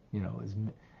 or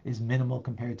is minimal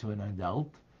compared to an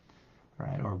adult,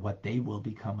 right? Or what they will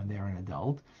become when they're an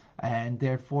adult, and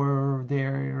therefore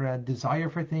their desire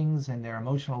for things and their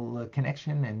emotional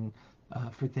connection and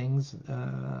for things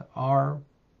are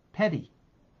petty,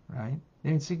 right?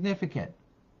 They're insignificant.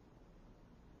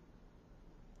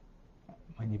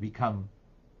 When you become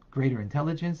greater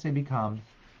intelligence, they become,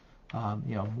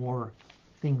 more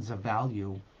things of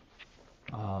value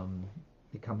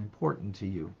become important to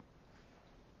you.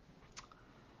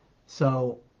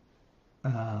 So,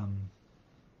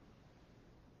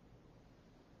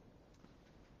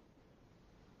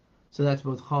 so that's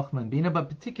both Chochmah and Bina, but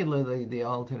particularly the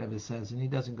Alter Rebbe says, and he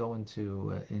doesn't go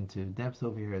into depth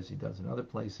over here as he does in other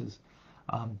places.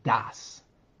 Das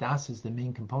is the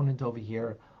main component over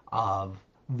here of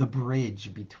the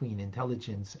bridge between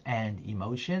intelligence and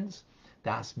emotions.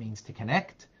 Das means to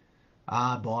connect.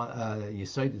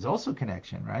 Yesod is also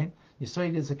connection, right?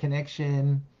 Yesod is a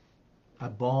connection, a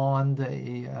bond,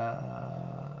 a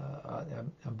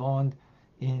bond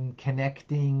in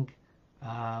connecting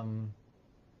on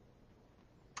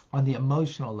the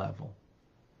emotional level.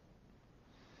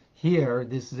 Here,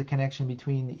 this is a connection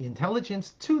between the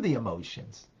intelligence to the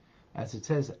emotions. As it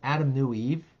says, Adam knew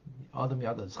Eve, Adam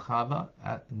Yadas Chava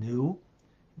knew.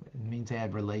 It means they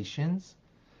had relations,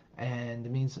 and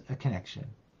it means a connection.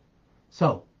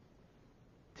 So,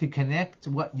 to connect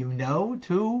what you know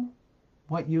to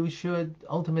what you should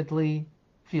ultimately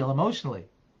feel emotionally.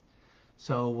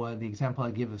 So the example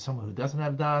I give of someone who doesn't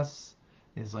have das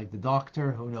is like the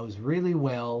doctor who knows really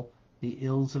well the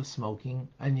ills of smoking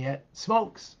and yet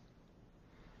smokes.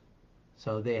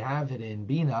 So they have it in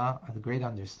Bina, the great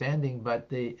understanding, but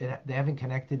they haven't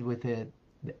connected with it.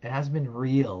 It hasn't been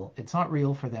real. It's not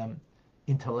real for them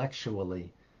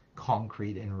intellectually,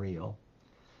 concrete and real.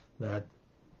 That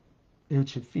it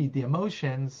should feed the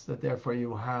emotions, that therefore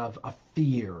you have a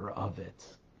fear of it.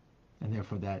 And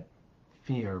therefore that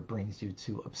fear brings you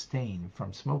to abstain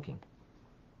from smoking.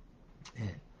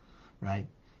 Right?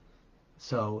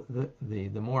 So the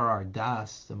more our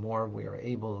das, the more we are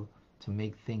able to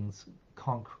make things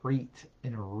concrete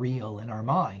and real in our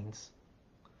minds,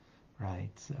 right?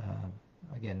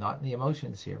 Again, not in the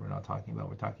emotions here, we're talking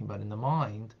about in the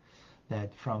mind,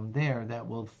 that from there that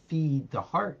will feed the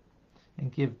heart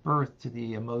and give birth to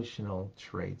the emotional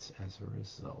traits as a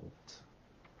result.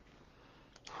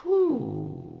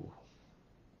 Whew.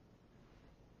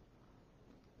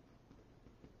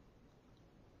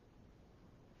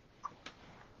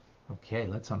 Okay,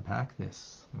 let's unpack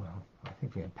this. Well, I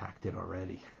think we unpacked it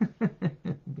already, to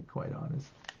be quite honest.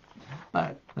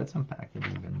 But let's unpack it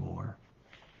even more.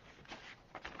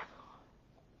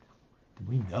 Did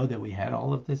we know that we had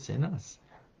all of this in us?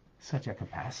 Such a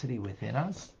capacity within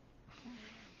us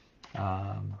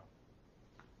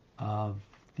of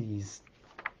these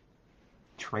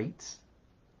traits,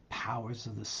 powers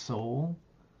of the soul.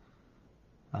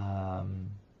 I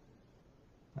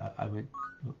would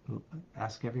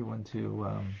ask everyone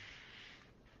to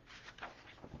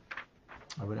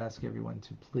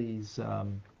please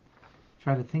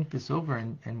try to think this over,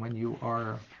 and when you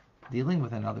are dealing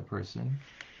with another person,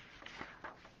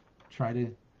 try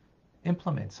to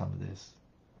implement some of this.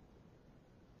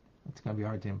 It's going to be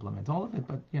hard to implement all of it,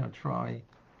 but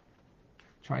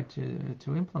try to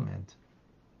implement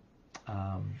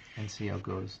and see how it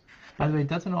goes. By the way, it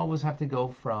doesn't always have to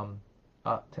go from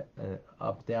up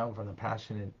down, from the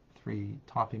passionate three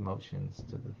top emotions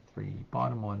to the three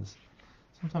bottom ones.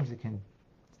 Sometimes it can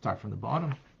start from the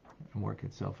bottom and work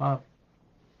itself up.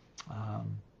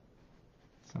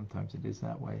 Sometimes it is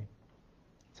that way.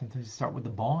 Sometimes you start with the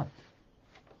bond,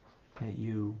 that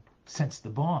you sense the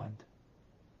bond,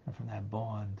 and from that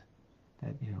bond,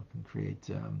 that can create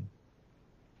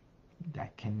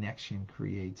that connection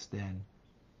creates then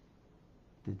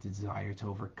the desire to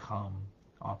overcome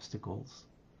obstacles,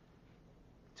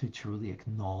 to truly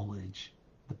acknowledge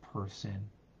the person,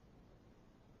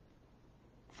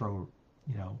 for,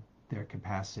 their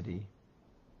capacity.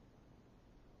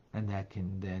 And that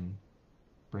can then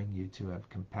bring you to have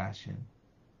compassion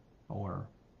or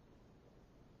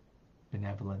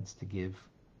benevolence to give.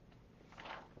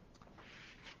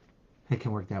 It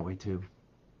can work that way too.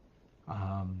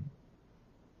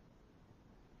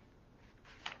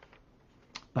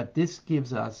 But this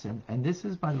gives us, and this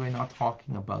is, by the way, not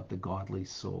talking about the godly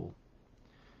soul.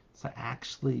 It's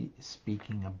actually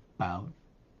speaking about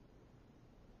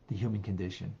the human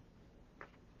condition.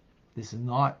 This is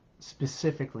not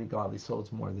specifically godly soul.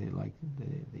 It's more the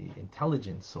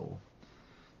intelligent soul.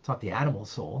 It's not the animal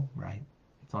soul, right?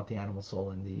 It's not the animal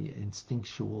soul and the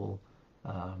instinctual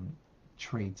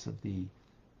traits of the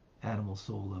animal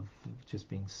soul of just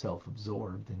being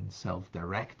self-absorbed and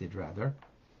self-directed, rather.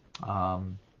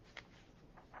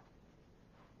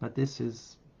 But this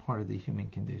is part of the human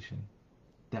condition,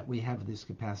 that we have this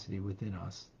capacity within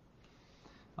us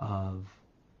of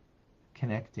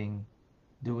connecting,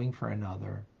 doing for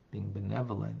another, being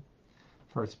benevolent,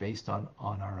 first based on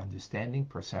our understanding,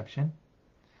 perception.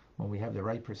 When we have the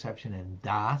right perception and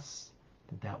das,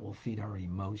 that will feed our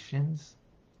emotions.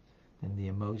 And the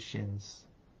emotions,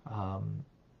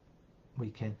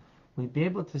 we'd be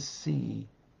able to see,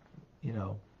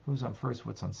 who's on first,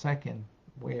 what's on second,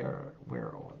 where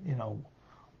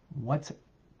what's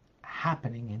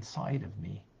happening inside of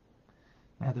me,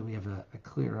 now that we have a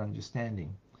clear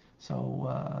understanding. So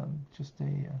just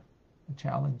a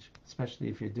challenge, especially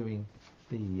if you're doing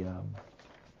the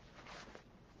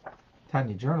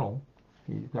Tanya Journal.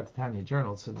 You've got the Tanya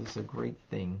Journal, so this is a great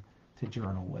thing to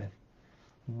journal with.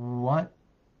 What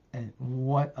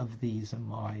of these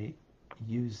am I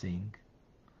using?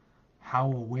 How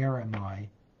aware am I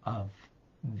of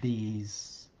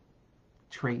these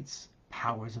traits,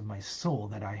 powers of my soul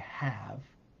that I have,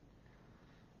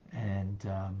 and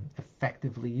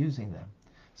effectively using them?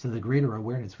 So the greater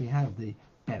awareness we have, the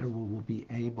better we will be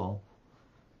able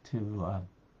to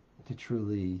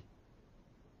truly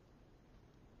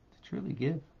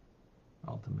give,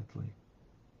 ultimately.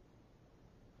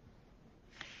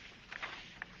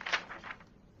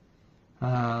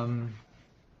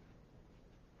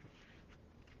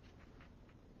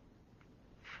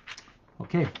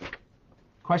 Okay.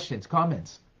 Questions,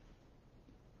 comments,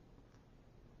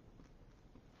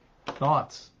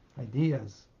 thoughts,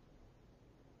 ideas?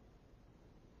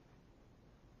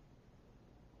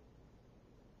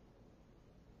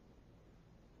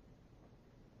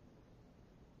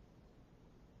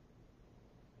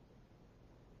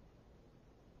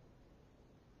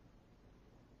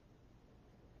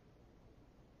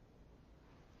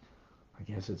 I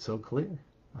guess it's so clear.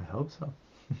 I hope so.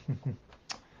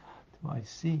 Do I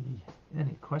see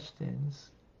any questions?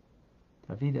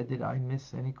 Davida, did I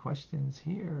miss any questions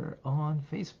here on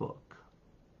Facebook?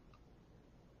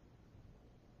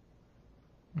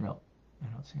 No, I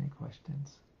don't see any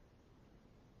questions.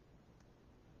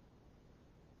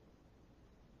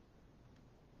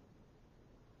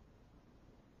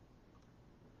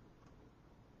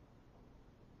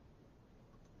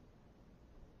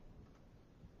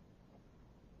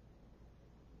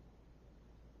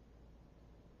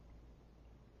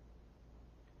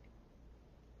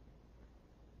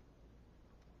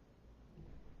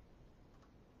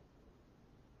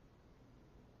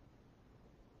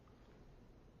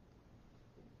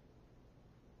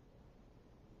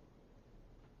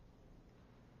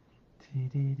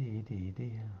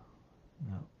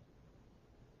 No.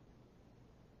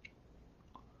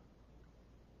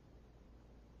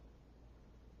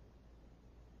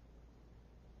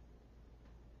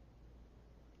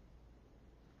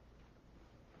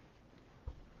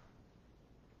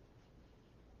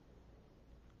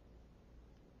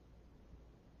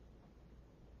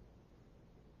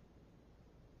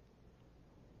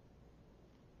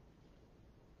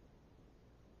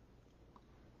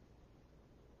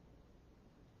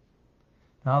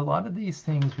 Now, a lot of these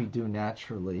things we do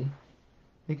naturally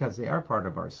because they are part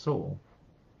of our soul.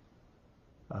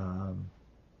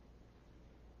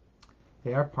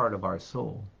 They are part of our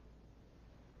soul.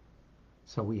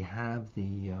 So we have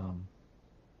the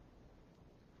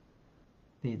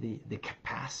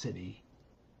capacity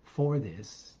for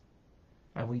this,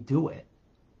 and we do it.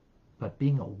 But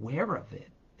being aware of it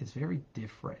is very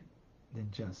different than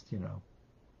just,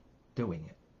 doing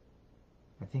it.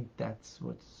 I think that's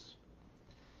what's,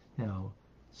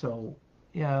 so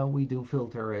yeah, we do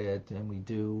filter it and we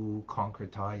do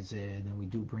concretize it and we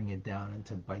do bring it down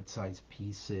into bite-sized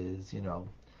pieces,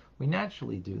 We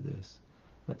naturally do this.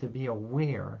 But to be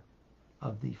aware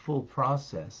of the full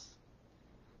process,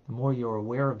 the more you're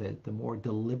aware of it, the more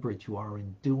deliberate you are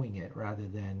in doing it rather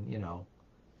than,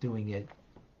 doing it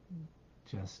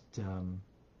just,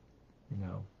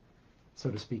 so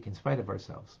to speak, in spite of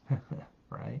ourselves,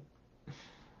 right?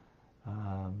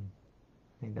 I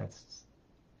think that's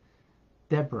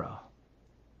Deborah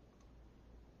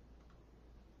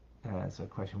as a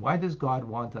question. Why does God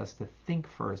want us to think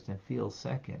first and feel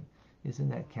second? Isn't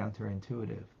that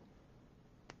counterintuitive?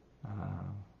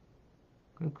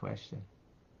 Good question.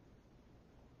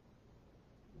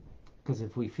 Because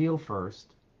if we feel first,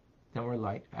 then we're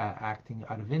like acting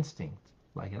out of instinct,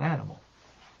 like an animal.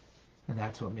 And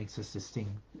that's what makes us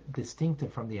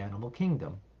distinctive from the animal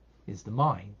kingdom, is the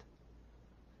mind.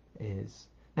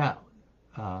 Now,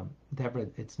 Deborah,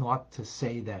 it's not to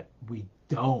say that we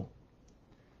don't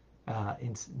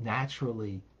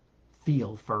naturally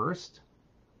feel first,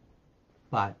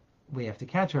 but we have to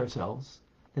catch ourselves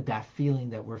that feeling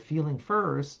that we're feeling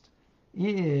first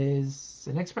is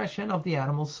an expression of the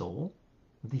animal soul,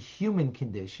 the human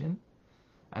condition,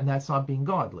 and that's not being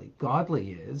godly.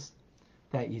 Godly is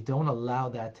that you don't allow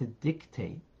that to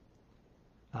dictate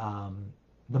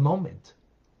the moment.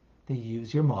 That you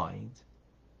use your mind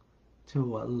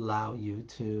to allow you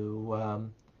to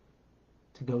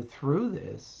go through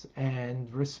this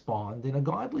and respond in a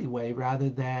godly way rather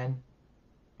than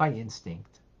by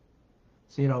instinct.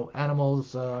 So,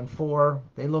 animals on 4,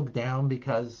 they look down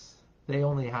because they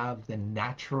only have the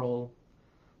natural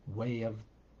way of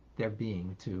their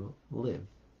being to live.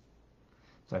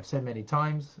 So I've said many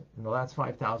times, in the last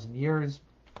 5,000 years,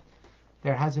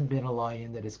 there hasn't been a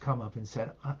lion that has come up and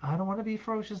said, I don't want to be a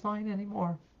ferocious lion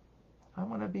anymore. I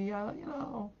want to be,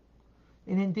 an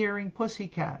endearing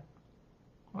pussycat.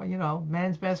 Or,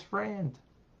 man's best friend.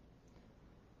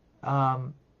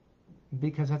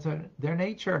 Because that's their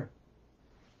nature.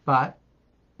 But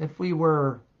if we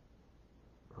were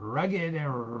rugged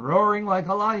and roaring like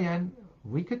a lion,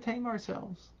 we could tame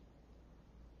ourselves.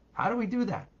 How do we do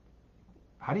that?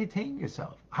 How do you tame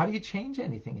yourself? How do you change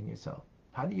anything in yourself?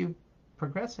 How do you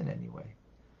progress in any way?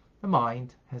 The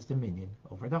mind has dominion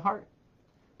over the heart.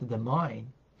 The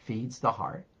mind feeds the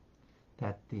heart,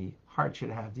 that the heart should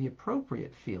have the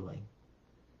appropriate feeling,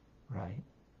 right?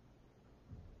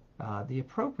 The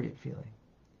appropriate feeling.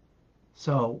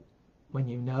 So when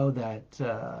you know that,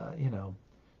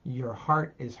 your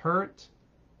heart is hurt,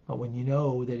 but when you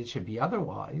know that it should be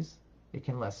otherwise, it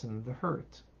can lessen the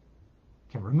hurt,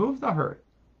 can remove the hurt,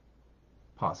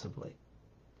 possibly.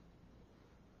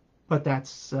 But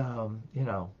that's,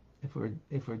 if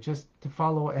we're just to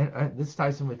follow, and this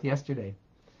ties in with yesterday,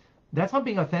 that's not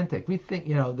being authentic. We think,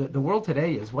 the world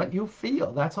today is what you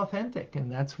feel. That's authentic,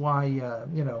 and that's why,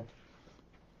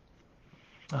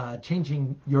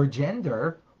 changing your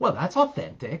gender, well, that's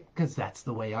authentic because that's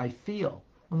the way I feel.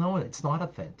 Well, no, it's not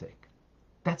authentic.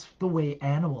 That's the way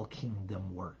animal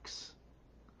kingdom works.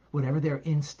 Whatever their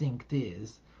instinct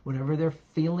is, whatever they're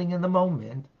feeling in the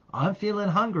moment, I'm feeling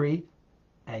hungry,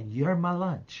 and you're my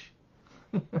lunch.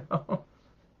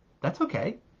 That's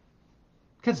okay,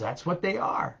 because that's what they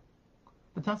are.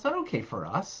 But that's not okay for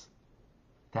us.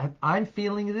 That I'm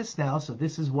feeling this now, so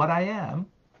this is what I am.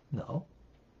 No,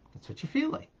 that's what you're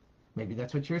feeling. Maybe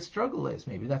that's what your struggle is.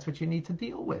 Maybe that's what you need to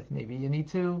deal with. Maybe you need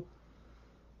to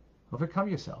overcome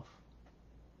yourself.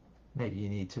 Maybe you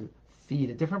need to feed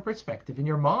a different perspective in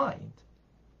your mind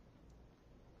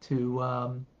to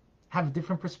have a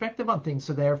different perspective on things.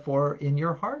 So therefore, in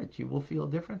your heart, you will feel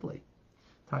differently.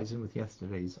 Ties in with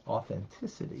yesterday's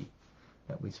authenticity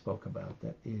that we spoke about.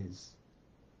 That is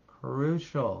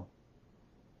crucial.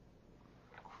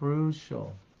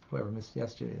 Crucial. Whoever missed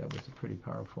yesterday, that was a pretty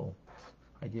powerful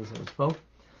ideas that we spoke.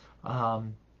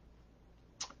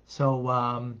 So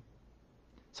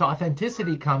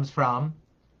authenticity comes from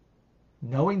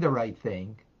knowing the right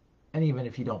thing, and even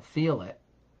if you don't feel it,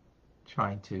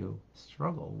 trying to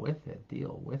struggle with it,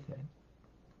 deal with it.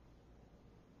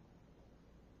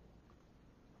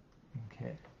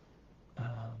 Okay.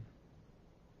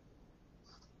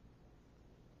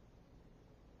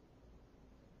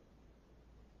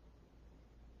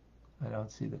 I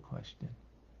don't see the question.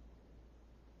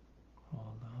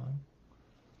 Hold on.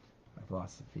 I've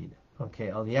lost the feed.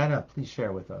 Okay, Eliana, please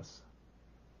share with us.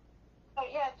 Oh,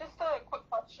 yeah, just a quick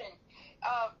question.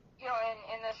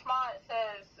 In the Shema it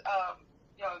says,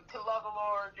 to love the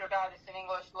Lord your God is in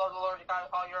English, love the Lord your God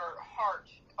with all your heart,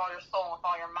 with all your soul, with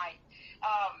all your might.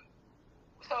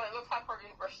 So it looks like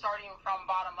we're starting from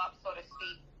bottom up, so to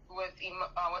speak, with the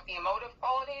emotive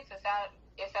qualities. Is that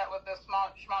what the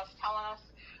Shema is telling us?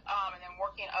 And then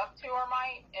working up to our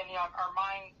might, and our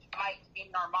mind might be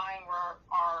in our mind where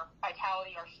our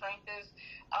vitality, our strength is,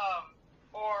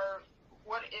 or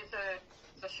what is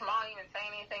the Shema even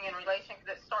saying anything in relation?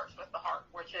 Because it starts with the heart,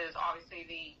 which is obviously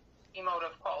the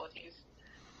emotive qualities.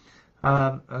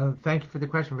 Thank you for the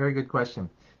question. Very good question.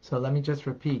 So let me just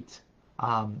repeat.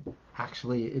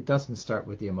 Actually, it doesn't start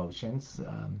with the emotions,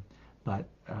 but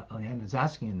Eliana is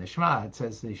asking in the Shema, it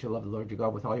says that you shall love the Lord your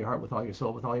God with all your heart, with all your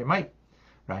soul, with all your might,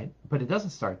 right? But it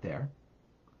doesn't start there.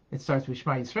 It starts with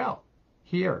Shema Yisrael.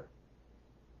 Hear,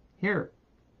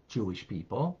 Jewish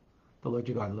people, the Lord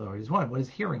your God, the Lord is one. What does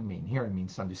hearing mean? Hearing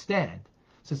means to understand.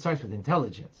 So it starts with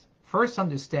intelligence. First,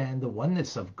 understand the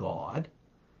oneness of God,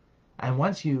 and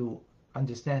once you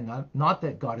understand not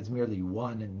that God is merely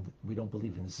one and we don't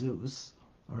believe in Zeus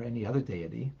or any other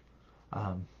deity.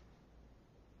 I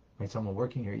had someone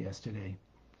working here yesterday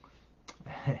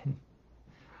and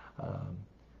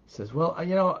says, well,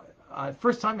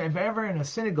 first time I've ever in a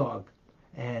synagogue,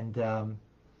 and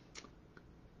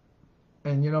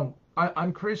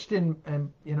I'm Christian,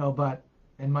 and but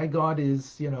my God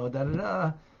is da da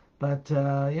da, but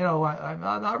I'm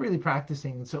not really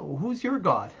practicing. So who's your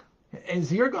God?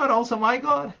 Is your God also my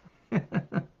God?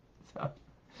 So,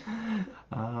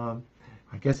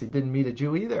 I guess he didn't meet a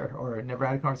Jew either, or never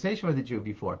had a conversation with a Jew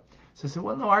before. So I said,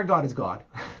 well, no, our God is God.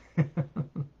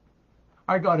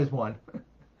 Our God is one.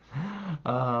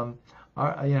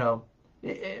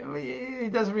 He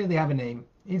doesn't really have a name.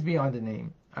 He's beyond a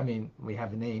name. I mean, we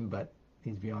have a name, but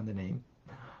he's beyond the name.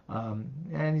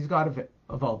 And he's God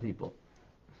of all people,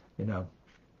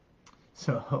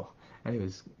 So, and it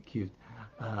was cute.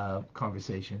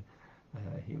 Conversation.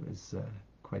 He was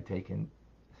quite taken.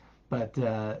 But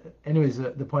anyways,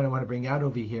 the point I want to bring out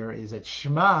over here is that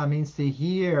Shema means to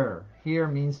hear. Hear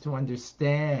means to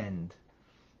understand,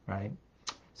 right?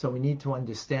 So we need to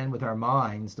understand with our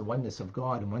minds the oneness of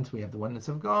God. And once we have the oneness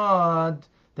of God,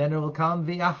 then it will come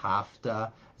via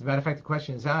hafta. As a matter of fact, the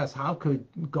question is asked, how could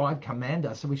God command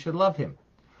us that we should love him?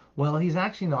 Well, he's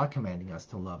actually not commanding us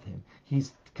to love him.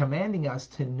 He's commanding us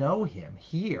to know him,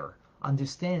 hear,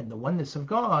 understand the oneness of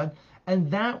God,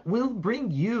 and that will bring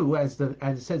you, as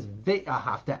it says,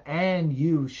 ve'ahavta, and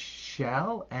you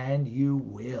shall, and you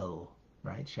will,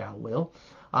 right? Shall, will,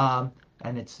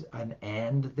 and it's an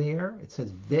and there. It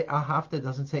says ve'ahavta, it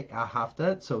doesn't say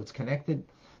ahavta, so it's connected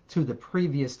to the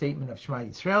previous statement of Shema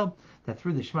Yisrael, that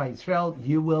through the Shema Yisrael,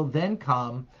 you will then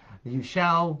come, you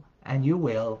shall, and you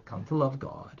will come to love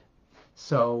God.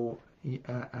 So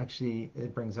actually,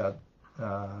 it brings out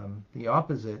the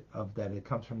opposite of that. It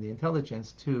comes from the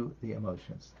intelligence to the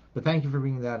emotions. But thank you for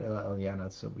bringing that,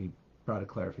 Eliana, so we brought a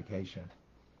clarification.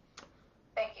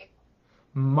 Thank you.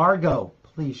 Margot,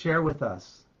 please share with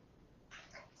us.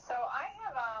 So I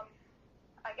have,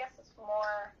 I guess it's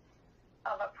more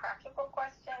of a practical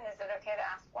question. Is it okay to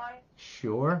ask one?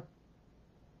 Sure.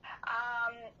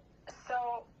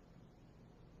 So,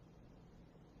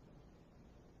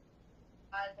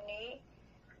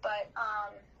 but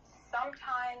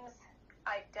sometimes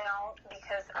I don't,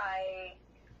 because I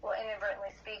will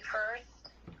inadvertently speak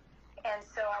first. And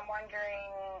so I'm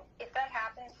wondering, if that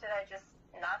happens, should I just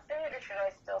not say it, or should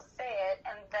I still say it?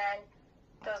 And then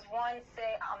does one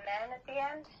say amen at the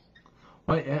end?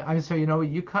 Well, so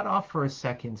you cut off for a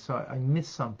second, so I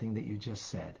missed something that you just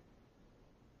said.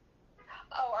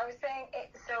 Oh, I was saying,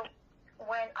 so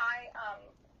when I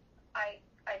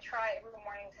try every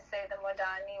morning to say the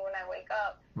Modani when I wake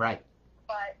up. Right.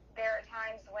 But there are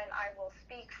times when I will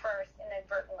speak first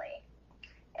inadvertently.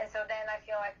 And so then I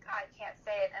feel like I can't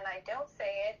say it, and I don't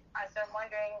say it. So I'm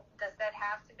wondering, does that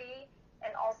have to be?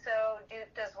 And also,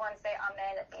 does one say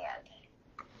amen at the end?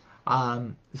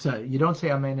 So you don't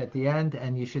say amen at the end,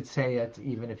 and you should say it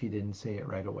even if you didn't say it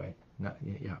right away. No,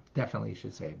 yeah, definitely you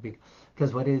should say it.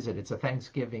 Because what is it? It's a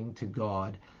thanksgiving to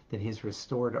God that he's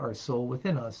restored our soul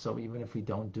within us. So even if we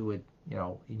don't do it,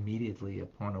 immediately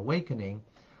upon awakening,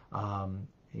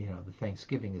 the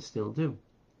thanksgiving is still due.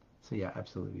 So yeah,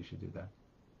 absolutely you should do that.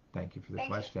 Thank you for the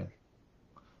question.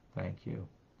 Thank you.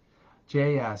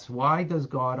 Jay asks, why does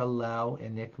God allow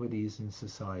iniquities in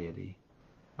society?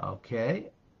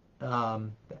 Okay,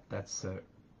 that's a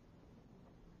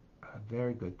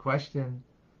very good question.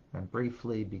 And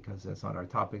briefly, because that's not our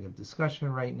topic of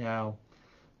discussion right now,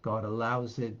 God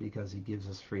allows it because he gives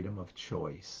us freedom of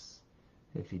choice.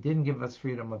 If he didn't give us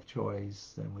freedom of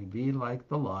choice, then we'd be like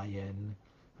the lion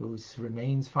who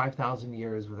remains 5,000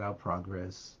 years without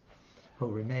progress, who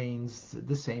remains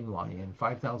the same lion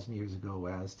 5,000 years ago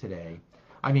as today.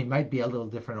 I mean, it might be a little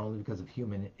different only because of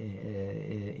human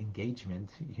engagement,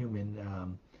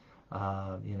 human,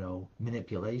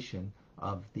 manipulation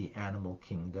of the animal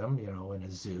kingdom, in a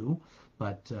zoo.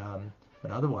 But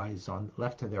otherwise,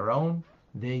 left to their own,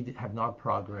 they have not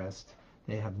progressed.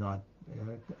 They have not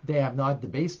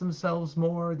debased themselves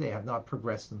more. They have not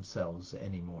progressed themselves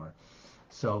anymore.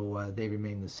 So they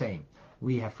remain the same.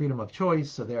 We have freedom of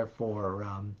choice, so therefore,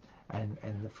 and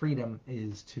the freedom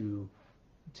is to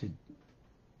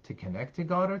connect to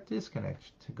God or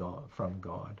disconnect to God from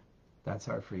God. That's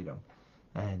our freedom.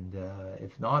 And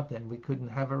if not, then we couldn't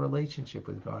have a relationship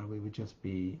with God. We would just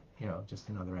be, just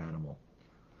another animal.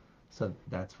 So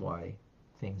that's why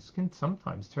things can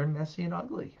sometimes turn messy and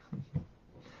ugly.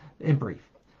 In brief,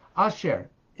 Asher,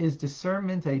 is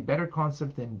discernment a better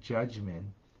concept than judgment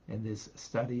in this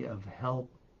study of help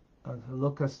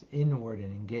look us inward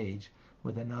and engage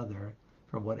with another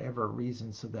for whatever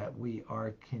reason, so that we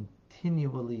are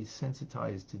continually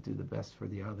sensitized to do the best for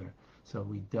the other, so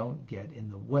we don't get in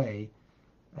the way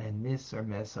and miss or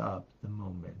mess up the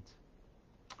moment?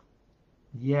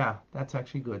 Yeah, that's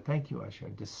actually good. Thank you, Asher.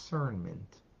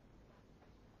 Discernment.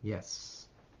 Yes.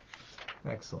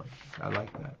 Excellent. I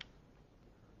like that.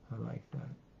 I like that.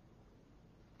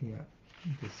 Yeah.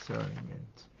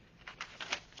 Discernment.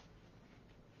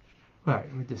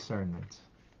 Right, with discernment.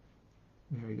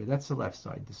 Very good. That's the left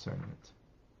side, discernment.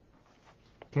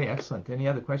 Okay, excellent. Any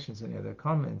other questions? Any other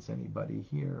comments? Anybody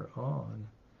here on?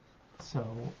 So,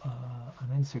 on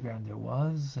Instagram there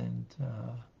was, and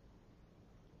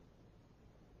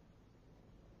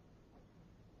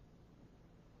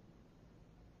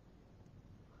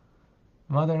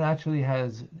mother naturally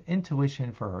has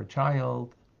intuition for her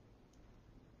child.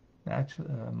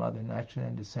 Mother naturally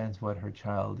understands what her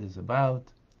child is about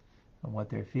and what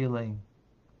they're feeling.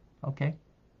 Okay.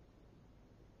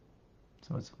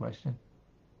 So what's the question?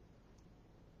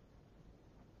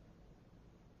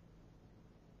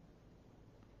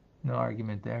 No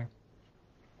argument there.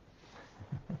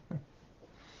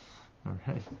 All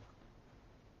right.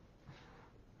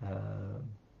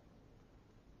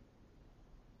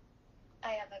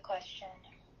 I have a question.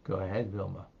 Go ahead,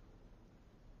 Vilma.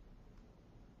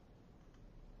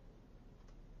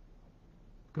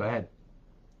 Go ahead.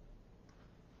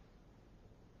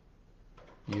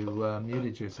 You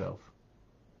muted yourself.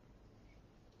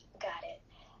 Got it.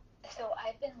 So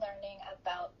I've been learning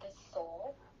about the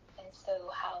soul, and so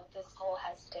how the soul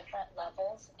has different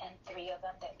levels, and 3 of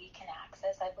them that we can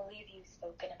access. I believe you've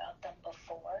spoken about them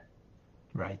before.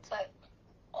 Right. But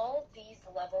all these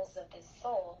levels of the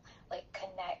soul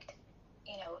connect,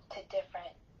 to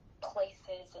different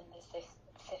places in the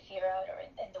Sephirot or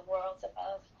in the worlds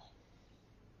above.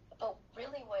 But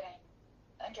really what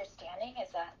I'm understanding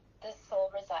is that the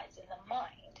soul resides in the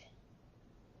mind.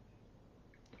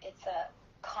 It's a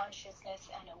consciousness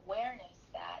and awareness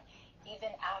that even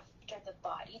after the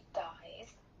body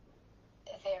dies,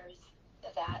 there's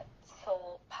that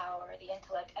soul power, the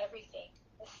intellect, everything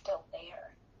is still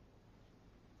there.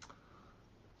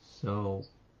 So,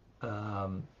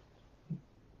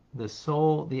 the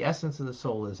soul, the essence of the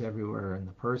soul is everywhere in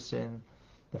the person.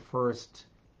 The first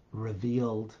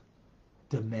revealed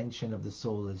dimension of the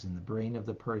soul is in the brain of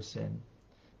the person.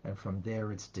 And from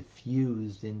there it's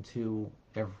diffused into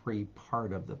every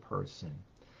part of the person.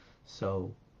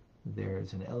 So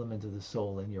there's an element of the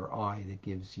soul in your eye that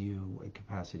gives you a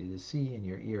capacity to see, in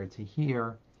your ear to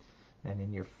hear, and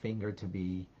in your finger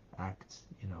to act,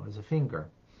 as a finger.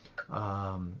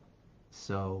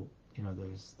 So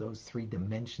there's those 3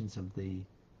 dimensions of the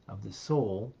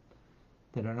soul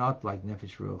that are not like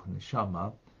nefesh, ruach, and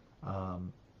neshama.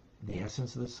 The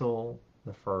essence of the soul,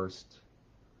 the first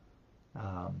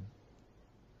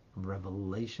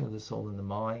revelation of the soul in the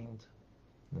mind,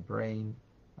 the brain,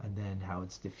 and then how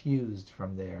it's diffused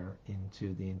from there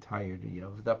into the entirety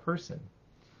of the person,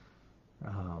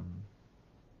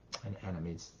 and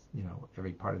animates,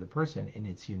 every part of the person in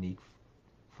its unique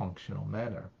functional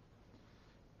manner.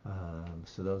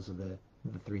 So those are the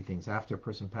 3 things. After a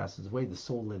person passes away, the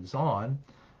soul lives on,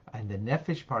 and the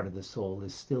nefesh part of the soul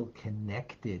is still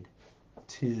connected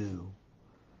to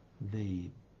the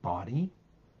body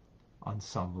on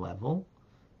some level,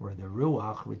 where the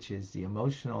ruach, which is the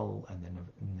emotional, and then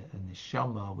the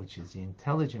neshama, which is the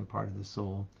intelligent part of the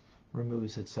soul,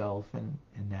 removes itself, and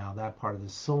now that part of the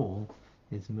soul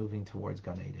is moving towards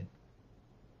Gan Eden.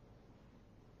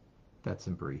 That's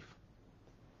in brief.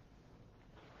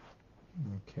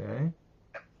 Okay.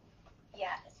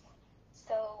 Yes.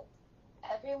 So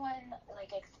everyone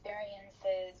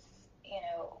experiences,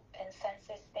 and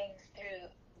senses things through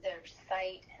their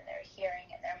sight and their hearing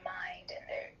and their mind and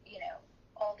their,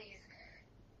 all these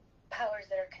powers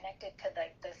that are connected to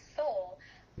the soul.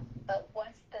 But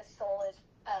once the soul is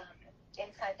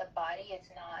inside the body, it's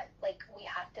not we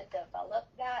have to develop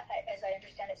that. As I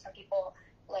understand it, some people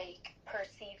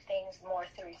perceive things more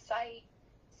through sight,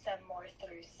 some more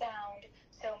through sound.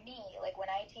 So me, when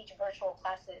I teach virtual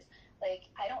classes,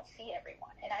 I don't see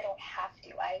everyone, and I don't have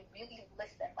to. I really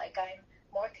listen. I'm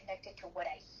more connected to what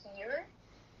I hear,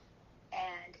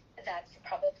 and that's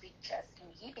probably just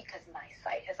me because my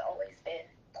sight has always been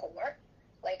poor.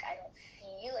 Like, I don't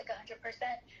see like 100%,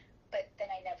 but then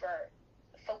I never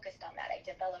focused on that. I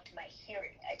developed my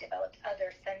hearing. I developed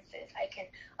other senses. I can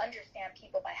understand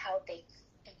people by how they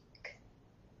speak,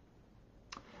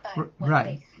 by what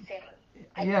they say.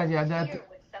 I can hear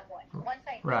with someone. Once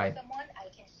I know someone, I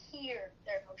can hear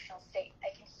their emotional state. I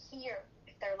can hear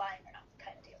if they're lying or not,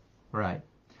 kind of deal. Right.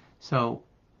 So,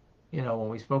 when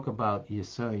we spoke about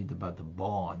Yesod, about the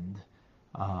bond,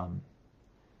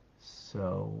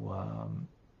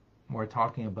 we're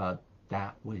talking about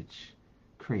that which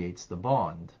creates the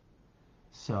bond.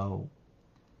 So,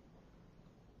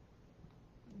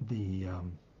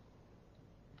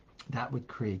 that which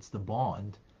creates the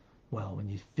bond, well, when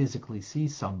you physically see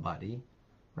somebody,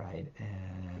 right,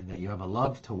 and that you have a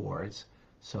love towards,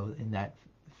 so in that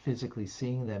physically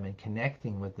seeing them and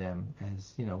connecting with them,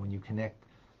 as when you connect,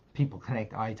 people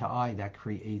connect eye to eye, that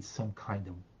creates some kind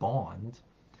of bond.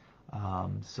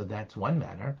 So that's one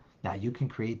manner. Now you can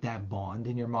create that bond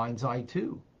in your mind's eye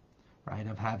too, right,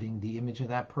 of having the image of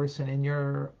that person in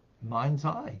your mind's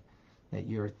eye that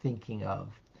you're thinking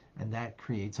of, and that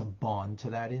creates a bond to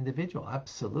that individual.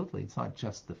 Absolutely. It's not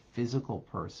just the physical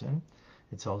person,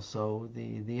 it's also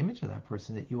the image of that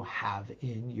person that you have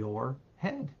in your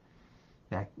head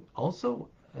that also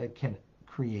can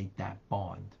create that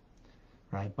bond,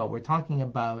 right? But we're talking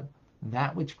about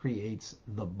that which creates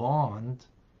the bond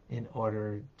in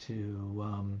order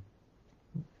to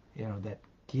that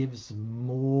gives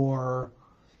more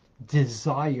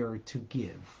desire to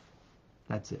give.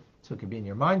 That's it. So it could be in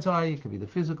your mind's eye, it could be the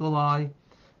physical eye.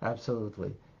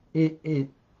 Absolutely.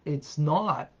 It's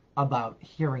not about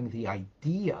hearing the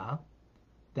idea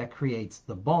that creates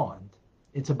the bond.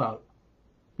 It's about,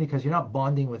 because you're not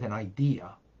bonding with an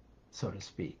idea, so to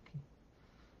speak.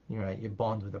 You're right, you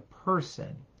bond with a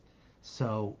person.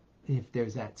 So if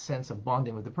there's that sense of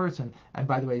bonding with the person, and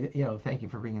by the way, thank you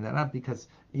for bringing that up, because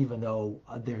even though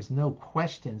there's no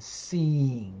question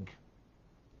seeing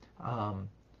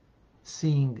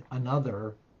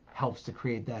another helps to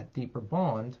create that deeper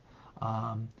bond,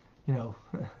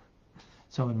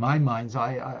 so in my mind's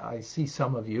eye, I see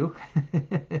some of you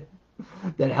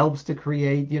that helps to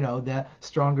create, that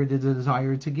stronger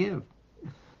desire to give.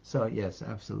 So yes,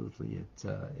 absolutely,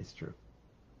 it's true.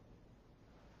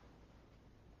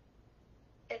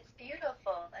 It's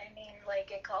beautiful. I mean,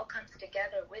 like, it all comes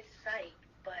together with sight,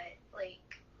 but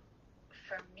like,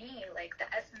 for me, like, the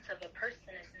essence of a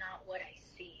person is not what I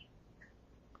see.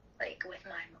 Like with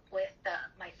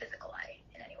my physical eye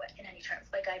in any terms.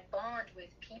 Like, I bond with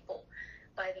people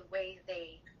by the way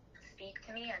they speak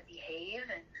to me and behave,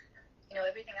 and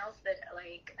everything else that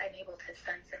like I'm able to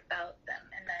sense about them.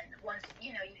 And then once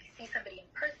you see somebody in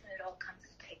person, it all comes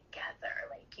together.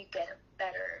 Like, you get a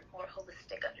better, more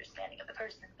holistic understanding of the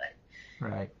person.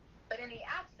 But in the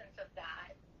absence of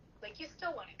that, like, you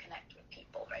still want to connect with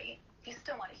people, right? You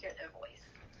still want to hear their voice.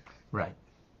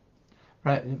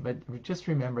 Right, but just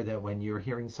remember that when you're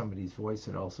hearing somebody's voice,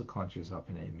 it also conjures up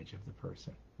an image of the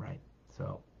person, right?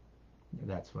 So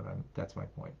that's my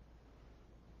point.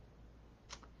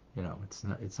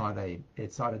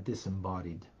 It's not a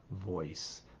disembodied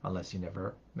voice unless you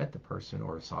never met the person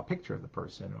or saw a picture of the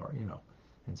person, or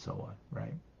and so on,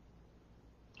 right?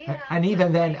 Yeah, and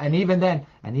even then,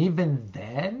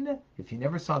 if you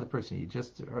never saw the person, you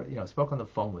just spoke on the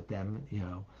phone with them,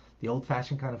 the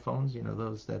old-fashioned kind of phones,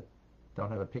 those that don't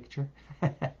have a picture.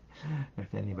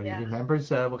 If anybody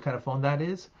remembers what kind of phone that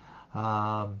is.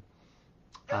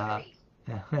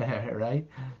 Right?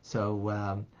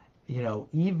 So,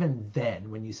 even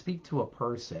then, when you speak to a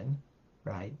person,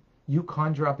 right, you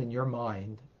conjure up in your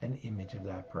mind an image of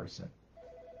that person.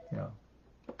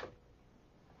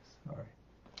 Sorry.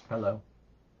 Hello?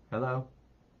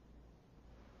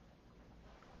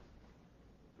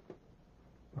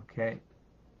 Okay.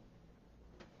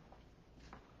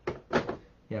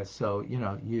 Yeah, so,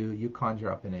 you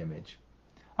conjure up an image.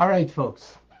 All right,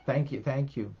 folks. Thank you.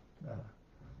 Thank you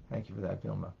for that,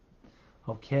 Vilma.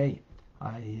 Okay,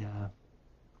 I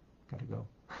gotta go.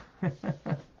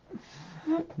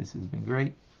 This has been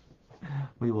great.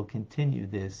 We will continue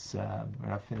this. We're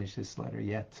not finished this letter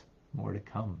yet. More to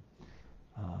come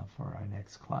for our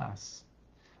next class.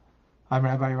 I'm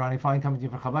Rabbi Ronnie Fine, coming to you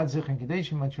from Chabad Zichron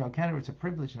Kadesh in Montreal, Canada. It's a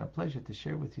privilege and a pleasure to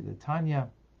share with you the Tanya.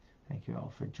 Thank you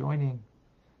all for joining.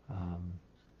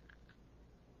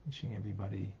 Wishing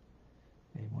everybody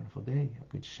a wonderful day, a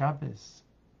good Shabbos,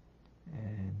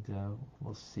 and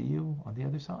we'll see you on the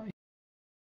other side.